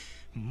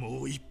え、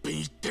もう一遍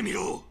言ってみ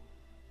ろ。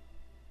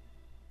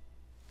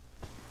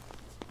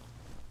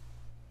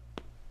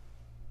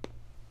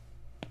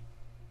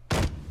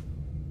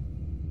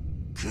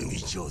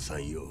組長さ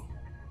んよ、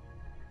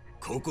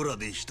ここら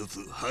で一つ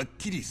はっ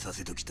きりさ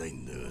せときたい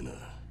んだがな。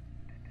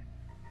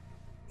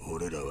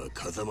俺らは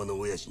風間の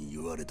親父に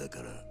言われた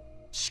から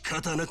仕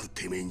方なく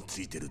てめえにつ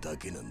いてるだ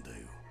けなんだよ。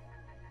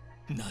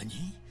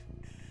何？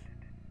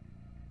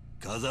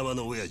風間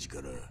の親父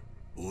から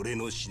俺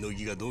のしの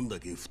ぎがどんだ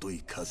け太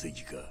い稼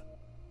ぎか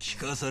聞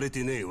かされ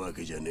てねえわ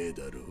けじゃねえ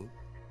だろ。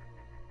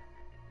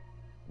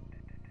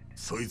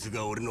そいつ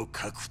が俺の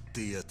核っ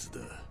てやつだ。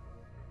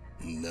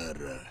なら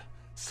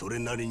それ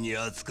なりに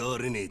扱わ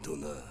れねえと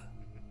な。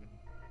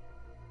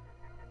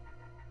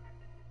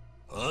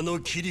あの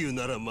桐生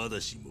ならま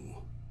だし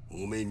も、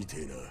おめえみ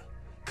てえな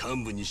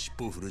幹部に尻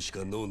尾振るし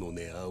か脳の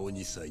ねえ青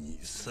二歳に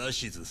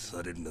指図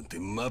されるなんて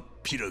まっ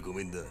ぴらご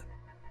めんだ。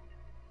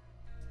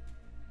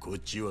こっ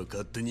ちは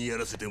勝手にや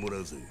らせてもら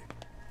うぜ。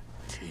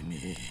てめ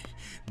え、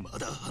ま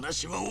だ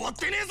話は終わっ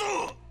てねえぞ。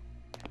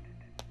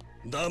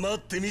黙っ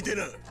てみて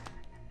な。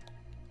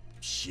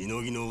し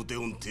のぎのお手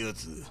本ってや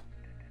つ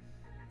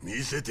見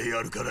せて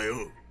やるからよ。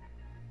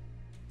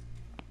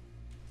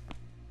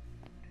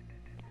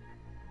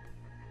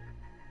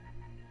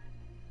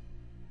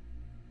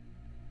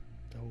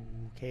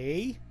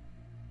Okay.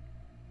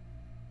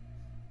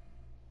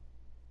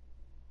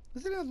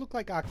 Doesn't it look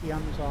like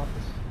Akiyama's office?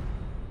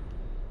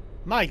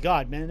 My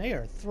god, man, they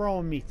are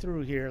throwing me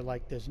through here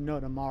like there's no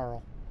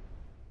tomorrow.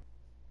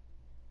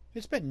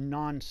 It's been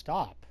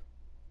non-stop.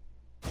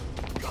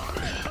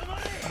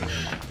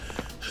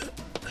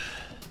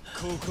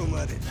 ここ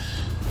までだ。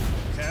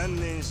観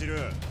念しろ。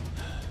ぶ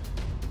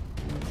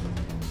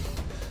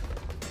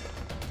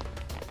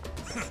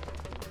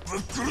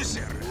っ殺し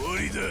てやる。終わ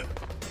りだ。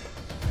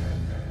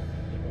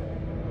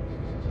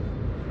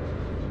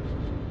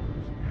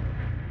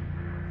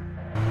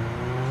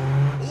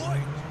おい、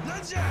な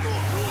んじゃ。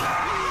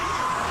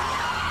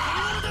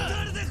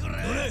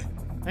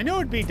I knew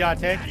it'd be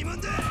Date.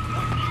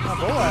 Oh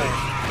boy.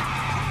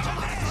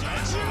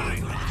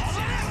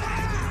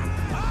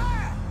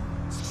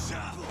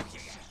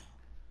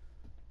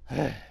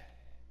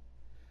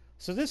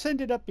 So this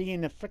ended up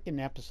being a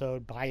freaking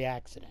episode by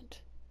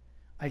accident.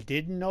 I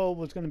didn't know it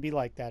was going to be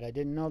like that. I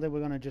didn't know they were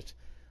going to just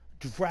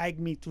drag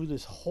me through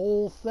this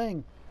whole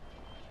thing.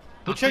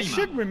 Which I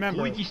should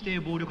remember. I know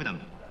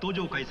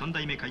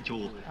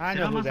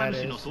who that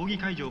is.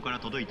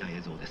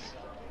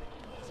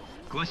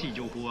 詳しい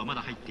情報はま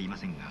だ入っていま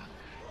せんが、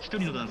一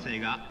人の男性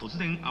が突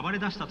然暴れ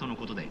出したとの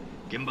ことで、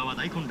現場は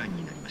大混乱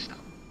になりました。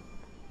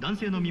男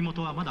性の身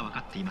元はまだ分か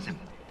っていません。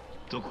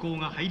続報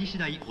が入り次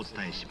第お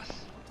伝えしま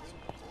す。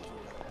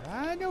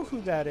I know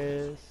who that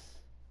is.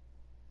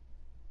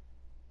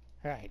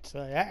 Alright,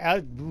 so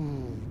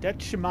that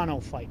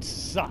Shimano fight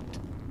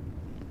sucked.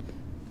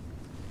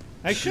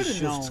 I should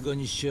have known. 2日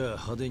にしちゃ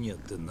派手にやっ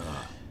てんな。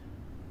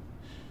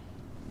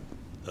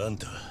あん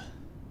た。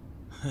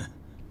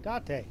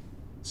Date.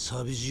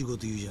 寂しいこと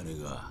言うじゃね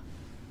えか、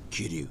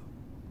桐生。伊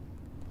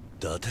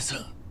達さ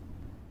ん。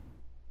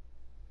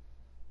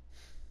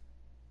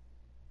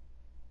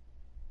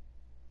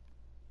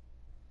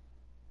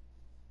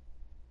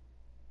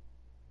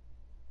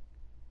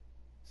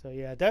So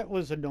yeah, that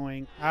was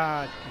annoying.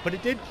 But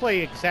it did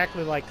play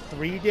exactly like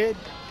 3 did.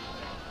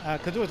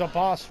 Because it was a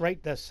boss,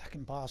 right? The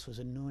second boss was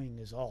annoying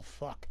as all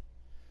fuck.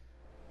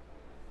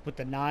 With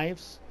the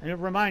knives. And it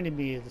reminded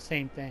me of the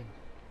same thing.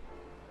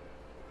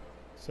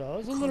 So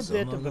it was a little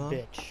bit of a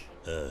bitch.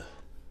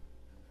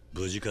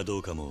 無事かど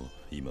うかも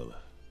今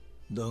は。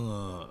だ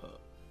が、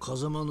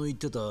風間の言っ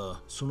て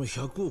たその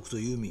100億と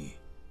いう意味、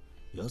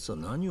奴は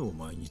何をお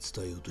前に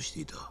伝えようとし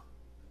ていた？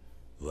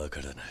わか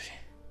らない。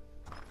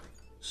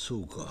そ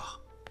うか。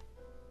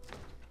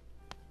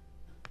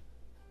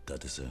伊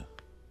達さん。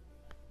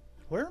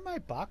Where am I,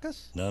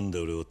 Bacchus? なんで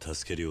俺を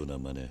助けるような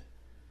真似。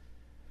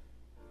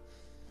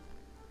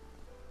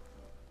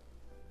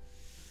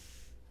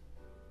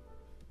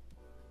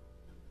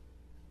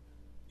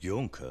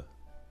4か？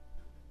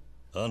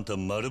あんた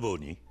丸棒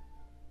に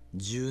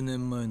？10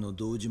年前の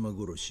堂島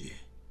殺し。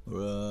俺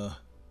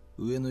は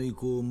上の意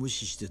向を無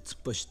視して突っ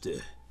走って、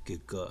結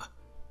果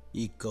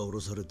一家降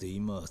ろされて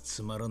今は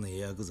つまらねえ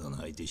ヤクザの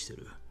相手して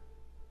る。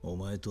お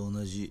前と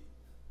同じ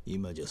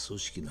今じゃ組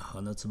織の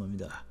鼻つまみ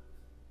だ。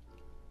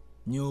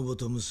女房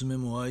と娘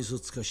も愛想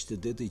つかして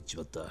出て行っち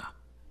まった。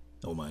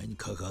お前に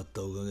関わっ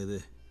たおかげ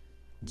で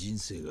人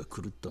生が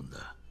狂ったん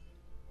だ。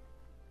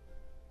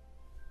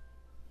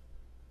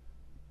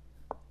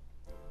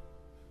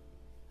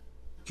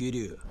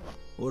桐生、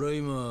俺は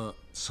今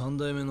3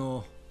代目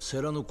の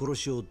世良の殺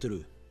しを追って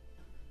る。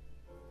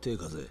手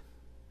風。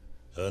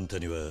あんた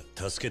には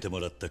助けても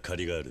らった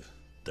借りがある。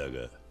だ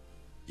が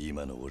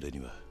今の俺に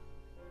は。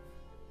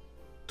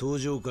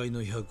東上会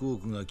の100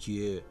億が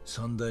消え、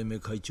3代目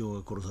会長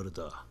が殺され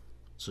た。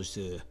そし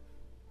て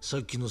さ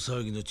っきの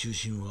騒ぎの中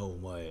心はお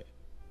前。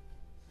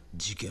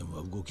事件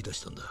は動き出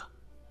したんだ。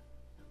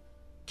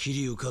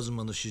桐生一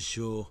馬の出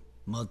所を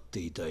待っ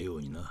ていたよ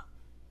うにな。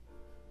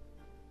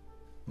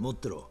持っ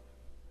てろ。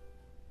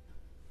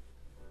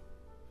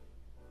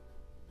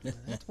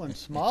That one's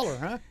smaller,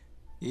 huh?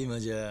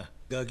 今じゃ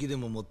ガキで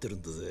も持ってる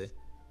んだぜ。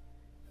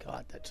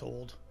God, that's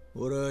old.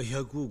 俺は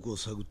100億を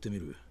探ってみ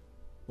る。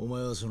お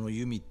前はその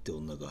ユミって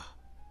女か。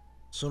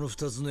その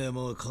2つの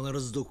山は必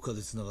ずどこか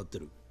で繋がって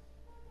る。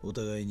お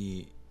互い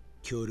に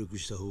協力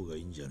した方が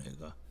いいんじゃねえ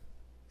か。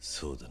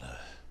そうだな。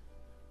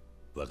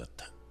わかっ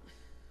た。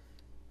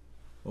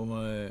お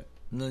前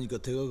何か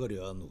手がかり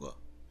はあんのか？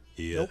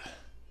いや、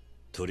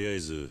とりあえ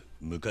ず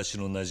昔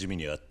の馴染み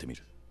に会ってみ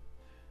る。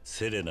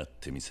セレナっ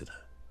て店だ。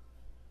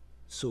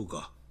そう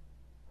か。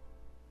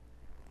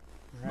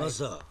マス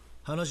ター、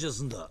話は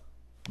済んだ。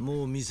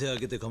もう店開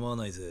けて構わ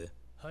ないぜ。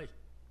はい。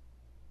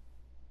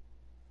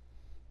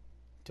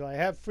Do I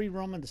have free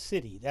roam in the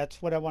city?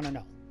 That's what I want to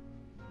know.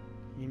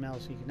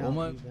 Emails you can now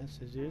leave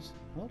messages.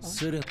 Hold on.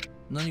 セレナ、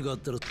何かあっ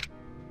たら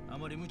あ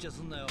まり無茶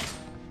すんなよ。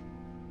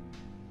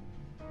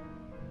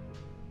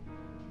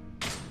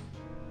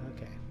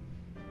Okay.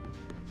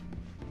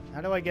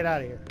 How do I get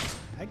out of here?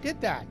 I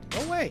did that. Go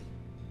away.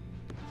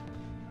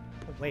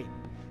 Oh, wait.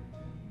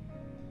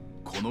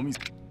 この店、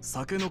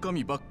酒の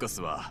神バッカ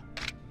スは。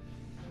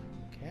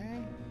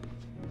Okay.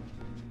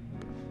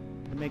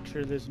 Make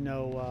sure there's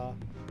no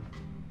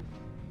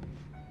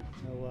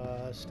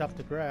stuff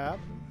to grab.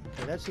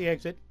 Okay, that's the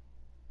exit.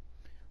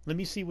 Let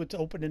me see what's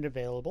open and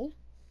available.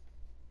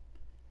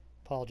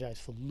 Apologize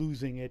for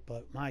losing it,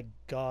 but my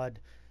God,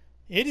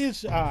 it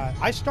is.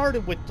 I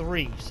started with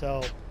 3,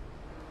 so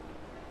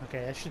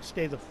okay, I should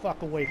stay the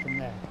fuck away from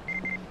that.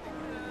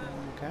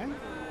 Okay.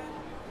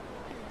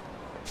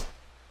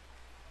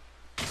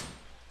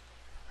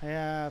 I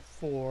have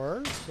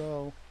 4,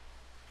 so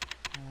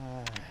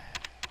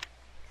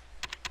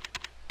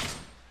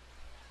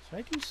should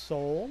I do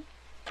soul?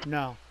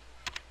 No.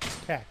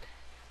 Tech.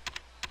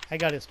 I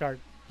gotta start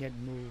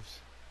getting moves.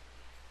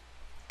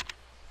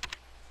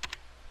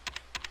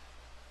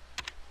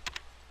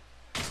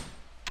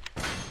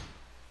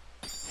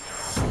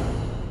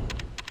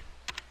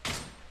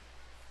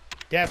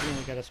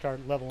 Definitely gotta start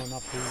leveling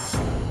up these.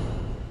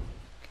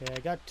 Okay, I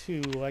got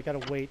 2. I gotta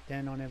wait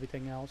then on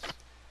everything else.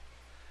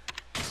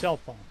 Cell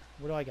phone.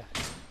 What do I got?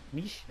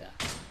 Misha.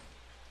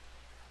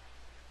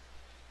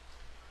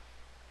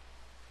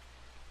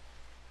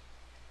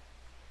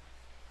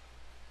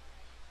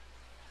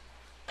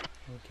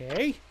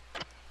 Okay.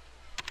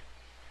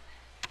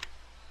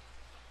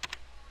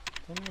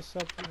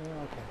 Okay.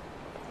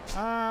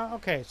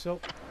 Okay, so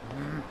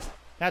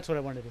that's what I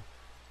wanted to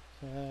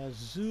do.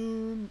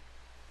 Zoom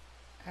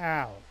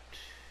out.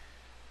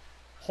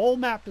 Whole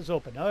map is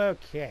open.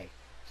 Okay.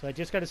 So I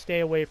just got to stay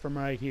away from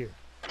right here.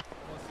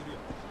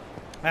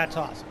 That's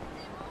awesome.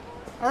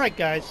 Alright,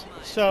 guys.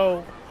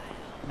 So,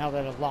 now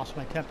that I've lost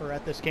my temper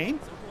at this game,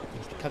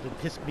 because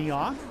it pissed me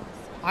off,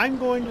 I'm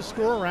going to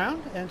scroll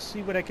around and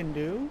see what I can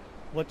do.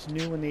 What's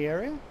new in the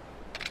area?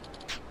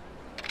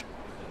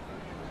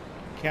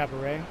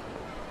 Cabaret.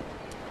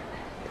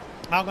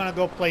 I'm going to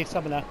go play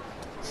some of the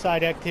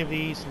side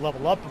activities,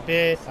 level up a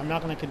bit. I'm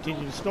not going to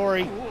continue the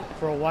story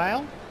for a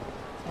while.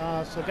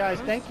 So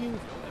guys, thank you.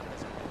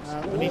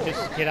 Let me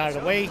just get out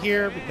of the way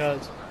here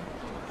because,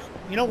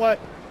 you know what?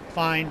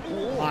 Fine,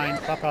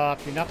 fuck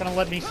off. You're not going to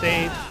let me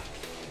save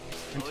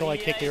until I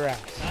kick your ass.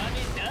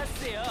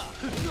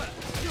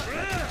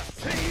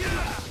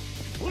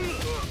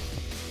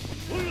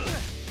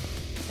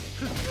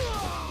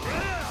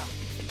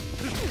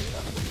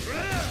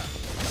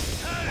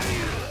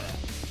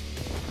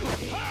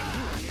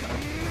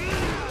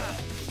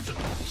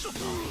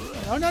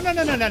 Oh, no, no,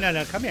 no, no, no, no,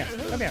 no. Come here.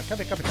 Come here. Come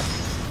here. Come here.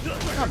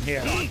 Come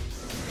here.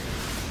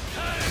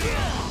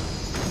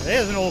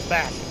 There's an old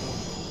fashioned.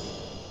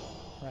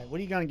 Right, what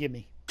are you going to give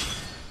me?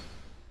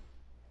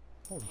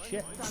 Holy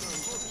shit.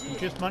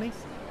 Just money?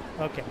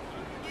 Okay.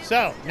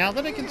 So, now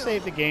that I can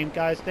save the game,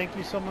 guys, thank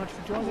you so much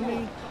for joining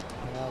me.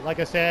 Like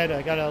I said,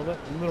 I got a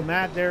little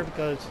mad there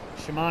because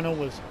Shimano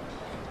was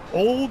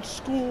old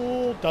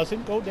school,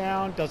 doesn't go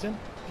down, doesn't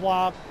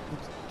block,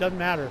 it doesn't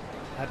matter.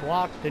 I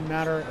blocked, didn't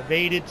matter,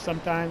 evaded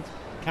sometimes,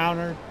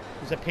 countered,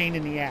 it was a pain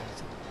in the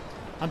ass.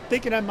 I'm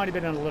thinking I might have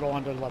been a little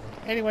under level.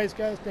 Anyways,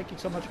 guys, thank you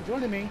so much for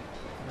joining me.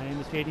 My name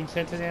is JD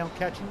Sentinel. I'll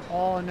catch you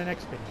all in the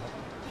next video.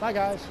 Bye,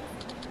 guys.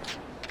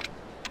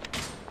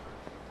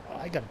 Oh,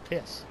 I gotta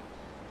piss.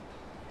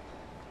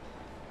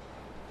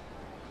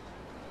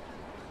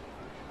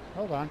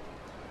 Hold on.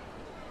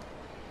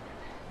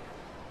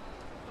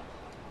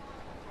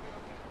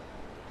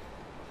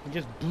 I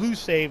just blue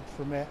saved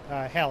from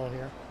hell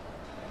here.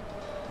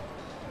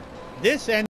 This end.